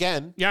buy it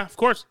again. Yeah, of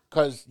course.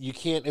 Because you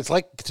can't, it's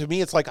like, to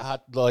me, it's like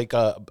hot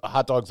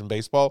dogs in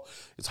baseball.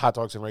 It's hot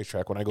dogs and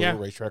racetrack. When I go to a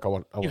racetrack, I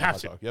want a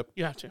hot dog. Yep.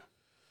 You have to.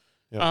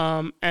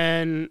 Yep.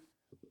 And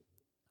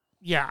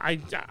yeah, I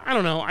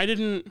don't know. I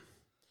didn't,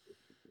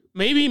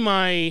 maybe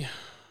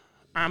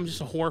I'm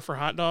just a whore for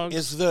hot dogs.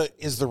 Is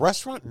the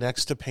restaurant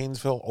next to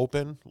Paynesville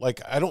open?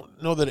 Like, I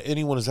don't know that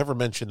anyone has ever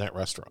mentioned that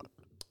restaurant.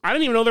 I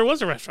didn't even know there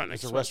was a restaurant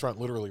next to it. There's a restaurant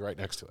literally right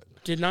next to it.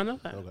 Did not know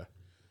that. Okay.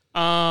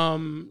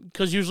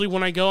 Because usually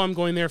when I go, I'm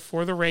going there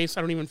for the race.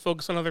 I don't even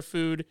focus on other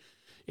food,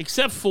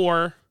 except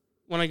for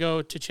when I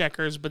go to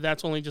Checkers, but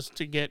that's only just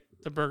to get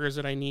the burgers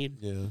that I need.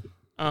 Yeah.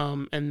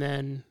 And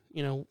then,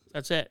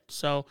 that's it.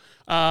 So,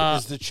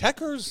 is the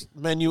Checkers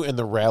menu and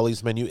the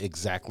Rally's menu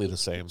exactly the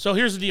same? So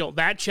here's the deal.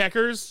 That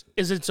Checkers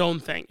is its own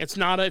thing. It's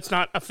not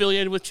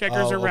affiliated with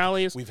Checkers or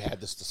Rally's. We've had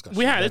this discussion.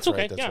 It's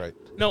okay. That's right.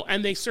 No,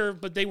 and they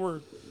serve, but they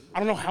were, I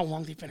don't know how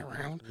long they've been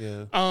around.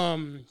 Yeah.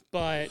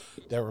 But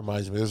that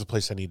reminds me, there's a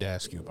place I need to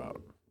ask you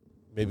about.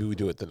 Maybe we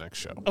do it the next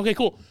show. Okay,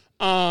 cool.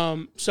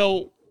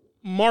 So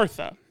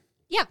Martha.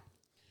 Yeah.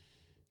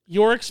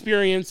 Your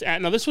experience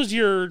now this was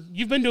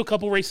you've been to a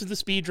couple races at the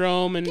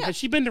Speedrome, and has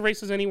she been to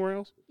races anywhere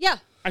else? Yeah.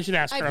 I should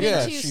ask her. I've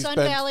been to Sun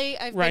Valley.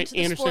 I've been to the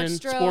Anderson,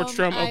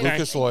 Sportstrome. Okay.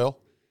 Lucas Oil.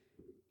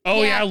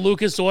 Oh yeah,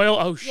 Lucas Oil.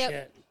 Oh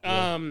shit.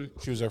 Yeah.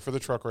 She was there for the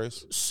truck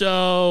race.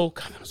 So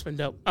God, that must have been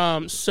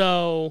dope.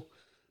 So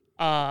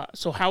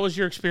how was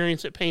your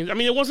experience at Paynes? I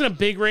mean, it wasn't a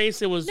big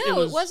race. It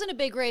wasn't a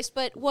big race,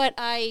 but what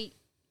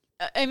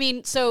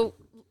so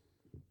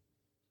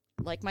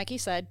like Mikey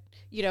said,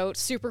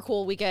 super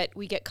cool. We get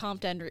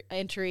comped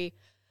entry.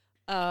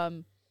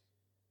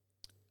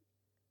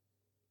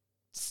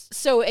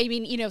 So I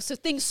mean, so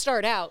things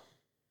start out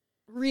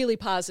really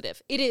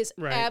positive. It is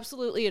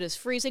absolutely, it is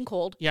freezing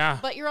cold. Yeah.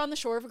 But you're on the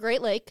shore of a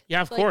Great Lake.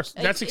 Yeah, of course.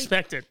 That's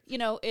expected.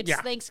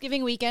 It's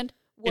Thanksgiving weekend.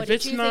 What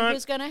did you think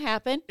was going to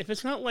happen? If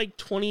it's not like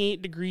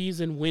 28 degrees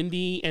and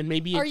windy and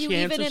maybe Are you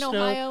even in snow,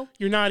 Ohio?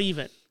 You're not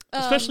even,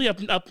 especially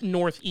up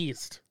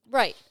northeast.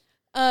 Right.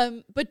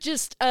 But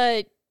just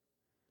when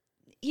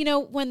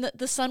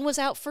the sun was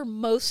out for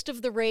most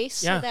of the race,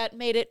 so that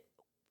made it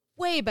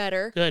way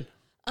better. Good.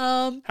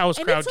 How was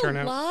crowd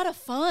turnout? It's a lot of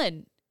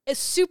fun. A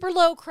super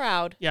low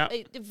crowd. Yeah.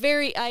 I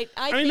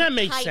mean, that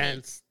makes tiny.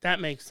 sense.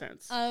 That makes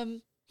sense.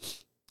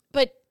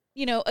 But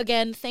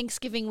again,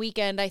 Thanksgiving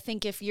weekend, I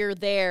think if you're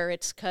there,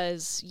 it's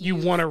because you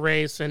want to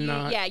race and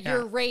not. Yeah,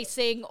 you're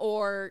racing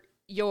or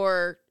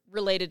you're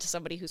related to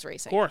somebody who's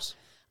racing. Of course.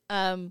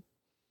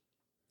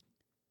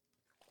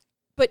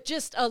 But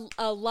just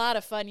a lot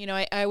of fun.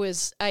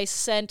 I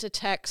sent a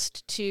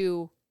text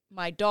to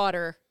my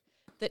daughter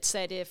that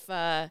said if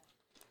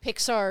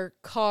Pixar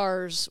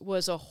Cars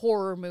was a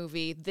horror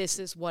movie, this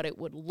is what it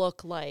would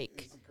look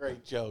like. It's a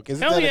great joke.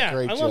 Isn't Hell that yeah, a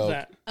great I joke?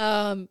 love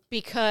that.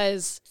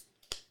 Because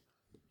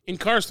in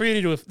Cars 3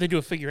 they do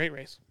a figure 8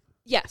 race.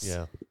 Yes.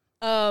 Yeah.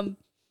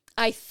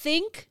 I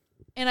think,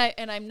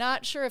 and I'm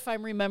not sure if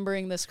I'm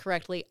remembering this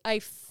correctly. I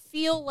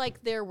feel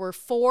like there were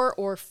 4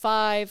 or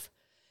 5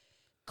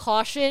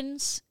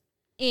 cautions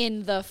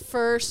in the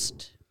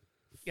first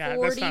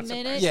 40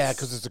 minutes. Yeah,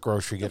 because it's a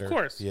grocery getter. Of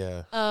course.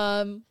 Yeah.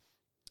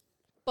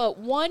 But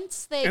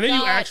once they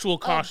do actual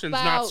cautions,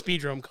 not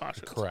Speedrome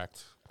cautions.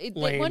 Correct.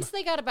 Once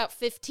they got about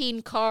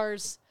 15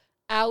 cars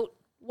out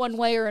one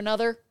way or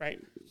another, right?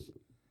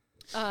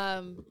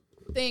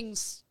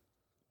 Things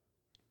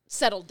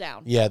settled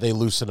down. Yeah, they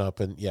loosen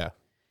up, and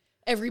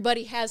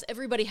everybody has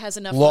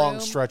enough long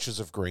room. stretches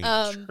of green.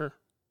 Sure.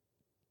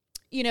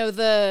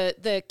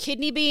 The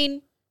kidney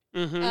bean.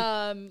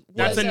 Mm-hmm.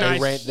 That's a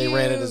nice. They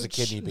ran it as a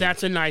kidney bean.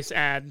 That's a nice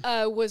ad.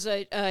 Was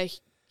a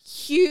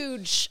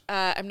huge.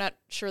 I'm not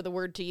sure the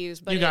word to use,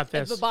 but you got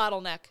this. The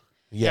bottleneck.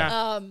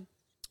 Yeah.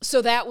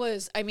 So that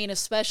was,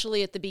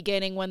 especially at the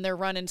beginning when they're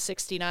running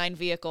 69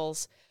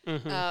 vehicles.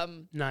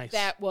 Mm-hmm. Nice.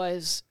 That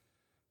was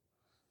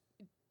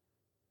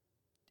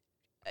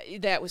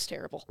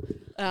terrible.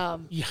 Yeah.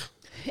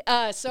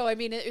 So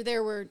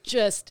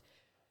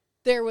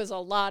there was a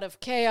lot of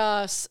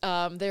chaos.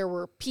 There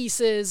were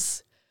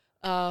pieces.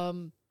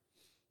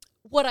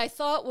 What I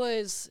thought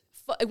was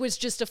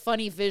just a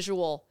funny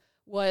visual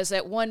was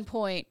at one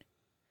point,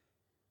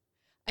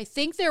 I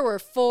think there were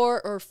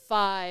 4 or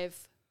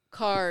 5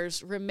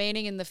 cars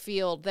remaining in the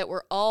field that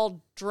were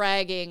all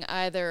dragging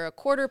either a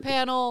quarter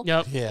panel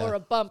or a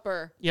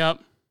bumper.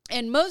 Yep.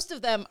 And most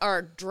of them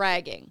are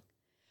dragging.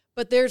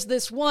 But there's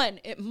this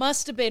one, it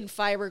must have been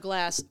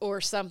fiberglass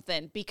or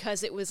something,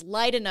 because it was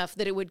light enough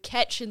that it would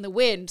catch in the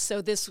wind.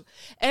 So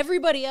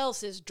everybody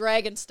else is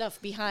dragging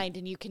stuff behind,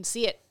 and you can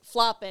see it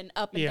flopping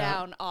up and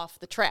down off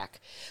the track.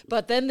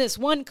 But then this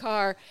one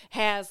car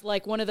has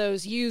like one of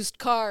those used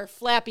car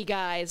flappy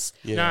guys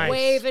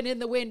waving in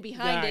the wind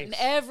behind it. And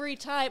every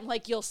time,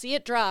 like, you'll see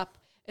it drop,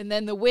 and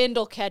then the wind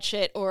will catch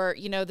it, or,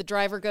 the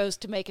driver goes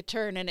to make a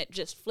turn and it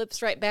just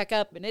flips right back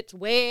up and it's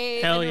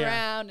waving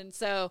around. And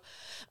so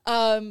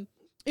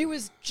it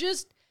was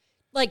just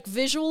like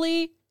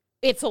visually,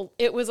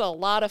 it was a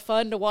lot of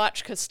fun to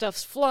watch because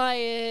stuff's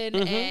flying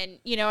and,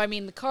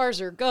 the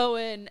cars are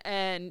going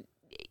and,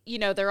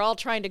 they're all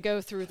trying to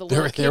go through the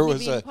little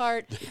kidney bean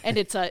part, and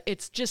it's a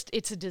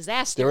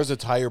disaster. There was a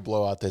tire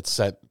blowout that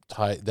sent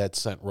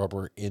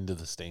rubber into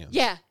the stands.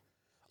 Yeah.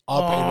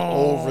 Up and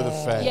over the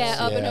fence. Yeah,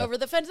 up and over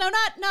the fence. No,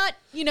 not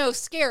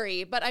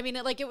scary, but I mean,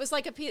 it was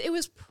like it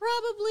was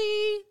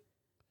probably,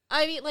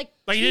 like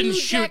you didn't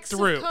shoot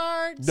through.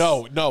 Cards.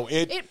 No,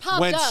 it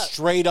popped went up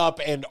straight up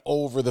and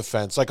over the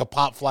fence like a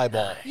pop fly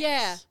ball.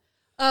 Yeah.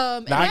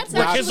 Not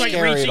kids like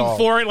reaching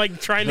for it,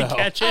 like trying to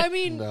catch it. I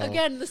mean,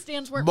 again, the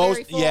stands weren't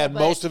very full. Yeah,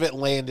 most of it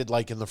landed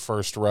like in the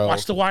first row.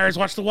 Watch the wires.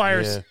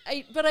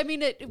 Yeah. But I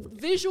mean,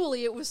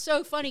 visually, it was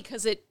so funny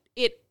because it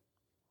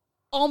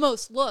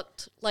almost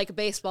looked like a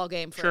baseball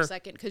game for a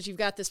second, because you've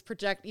got this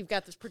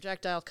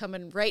projectile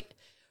coming right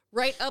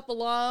up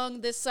along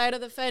this side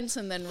of the fence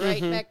and then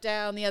right back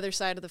down the other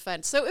side of the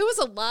fence. So it was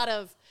a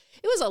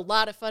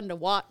lot of fun to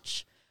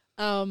watch.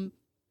 And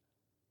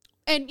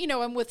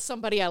I'm with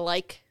somebody I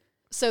like,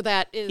 so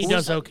that is he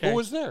does okay. Who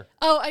was there?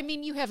 Oh, I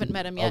mean, you haven't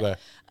met him yet.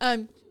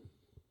 Okay.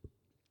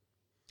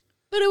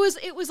 But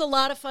it was a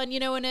lot of fun,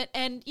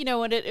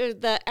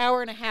 the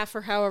hour and a half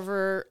or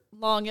however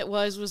long it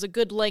was a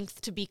good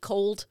length to be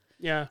cold.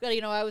 Yeah. But,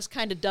 I was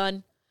kind of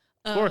done.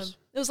 Of course.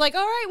 It was like,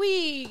 all right,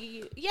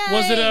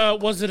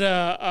 Was it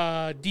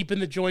a deep in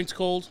the joints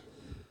cold?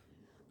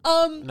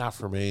 Not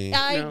for me.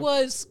 I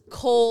was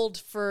cold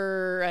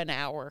for an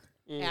hour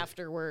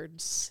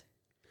afterwards.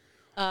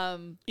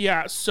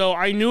 Yeah, so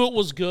I knew it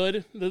was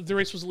good. The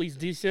race was at least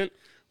decent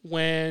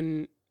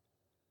when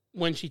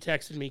she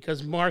texted me,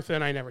 because Martha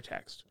and I never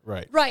text.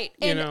 Right.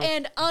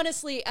 And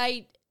honestly,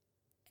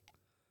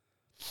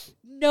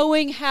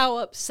 knowing how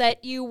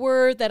upset you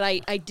were that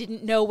I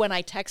didn't know when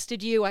I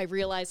texted you, I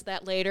realized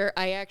that later.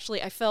 I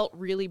felt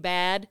really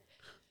bad.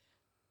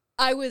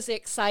 I was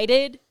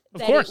excited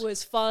that it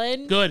was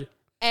fun. Good.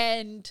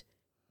 And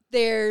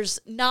there's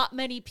not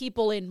many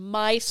people in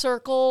my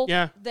circle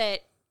that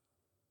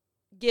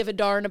give a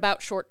darn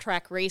about short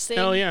track racing.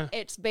 Hell yeah.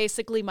 It's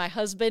basically my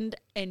husband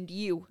and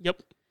you.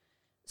 Yep.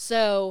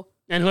 So,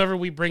 and whoever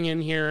we bring in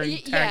here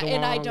and tag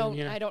along.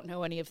 And I don't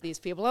know any of these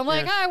people. I'm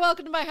like, hi,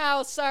 welcome to my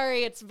house.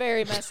 Sorry, it's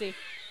very messy.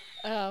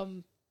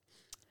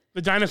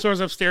 The dinosaurs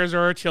upstairs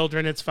are our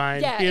children. It's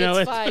fine. Yeah,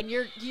 it's fine.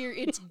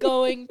 It's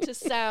going to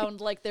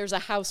sound like there's a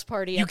house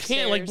party upstairs. You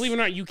can't, believe it or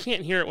not, you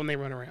can't hear it when they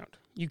run around.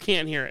 You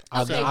can't hear it.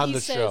 On the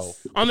show.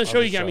 On the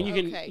show, you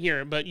can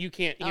hear it, but you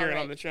can't hear it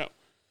on the show.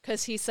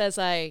 Because he says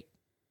I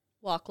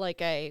walk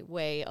like I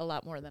weigh a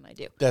lot more than I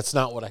do. That's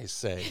not what I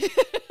say.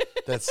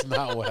 That's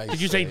not what I say.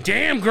 Did you say,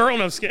 damn girl?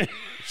 No, skin.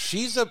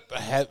 She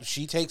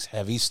takes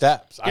heavy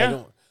steps.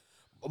 Yeah.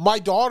 My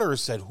daughter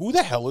said, who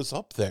the hell is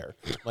up there?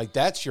 Like,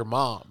 that's your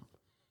mom.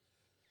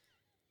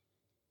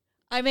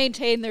 I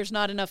maintain there's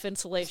not enough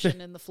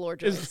insulation in the floor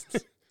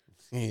joists.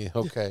 Yeah,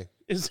 okay.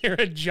 Is there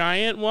a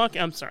giant walk?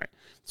 I'm sorry.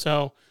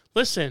 So,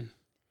 listen.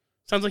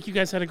 Sounds like you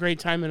guys had a great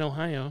time in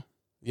Ohio.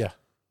 Yeah.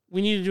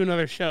 We need to do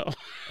another show.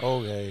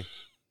 Okay.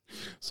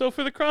 So,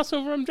 for the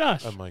crossover, I'm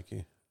Josh. I'm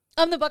Mikey.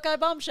 I'm the Buckeye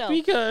Bombshell.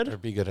 Be good. Or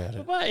be good at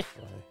it. Bye-bye.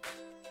 Bye.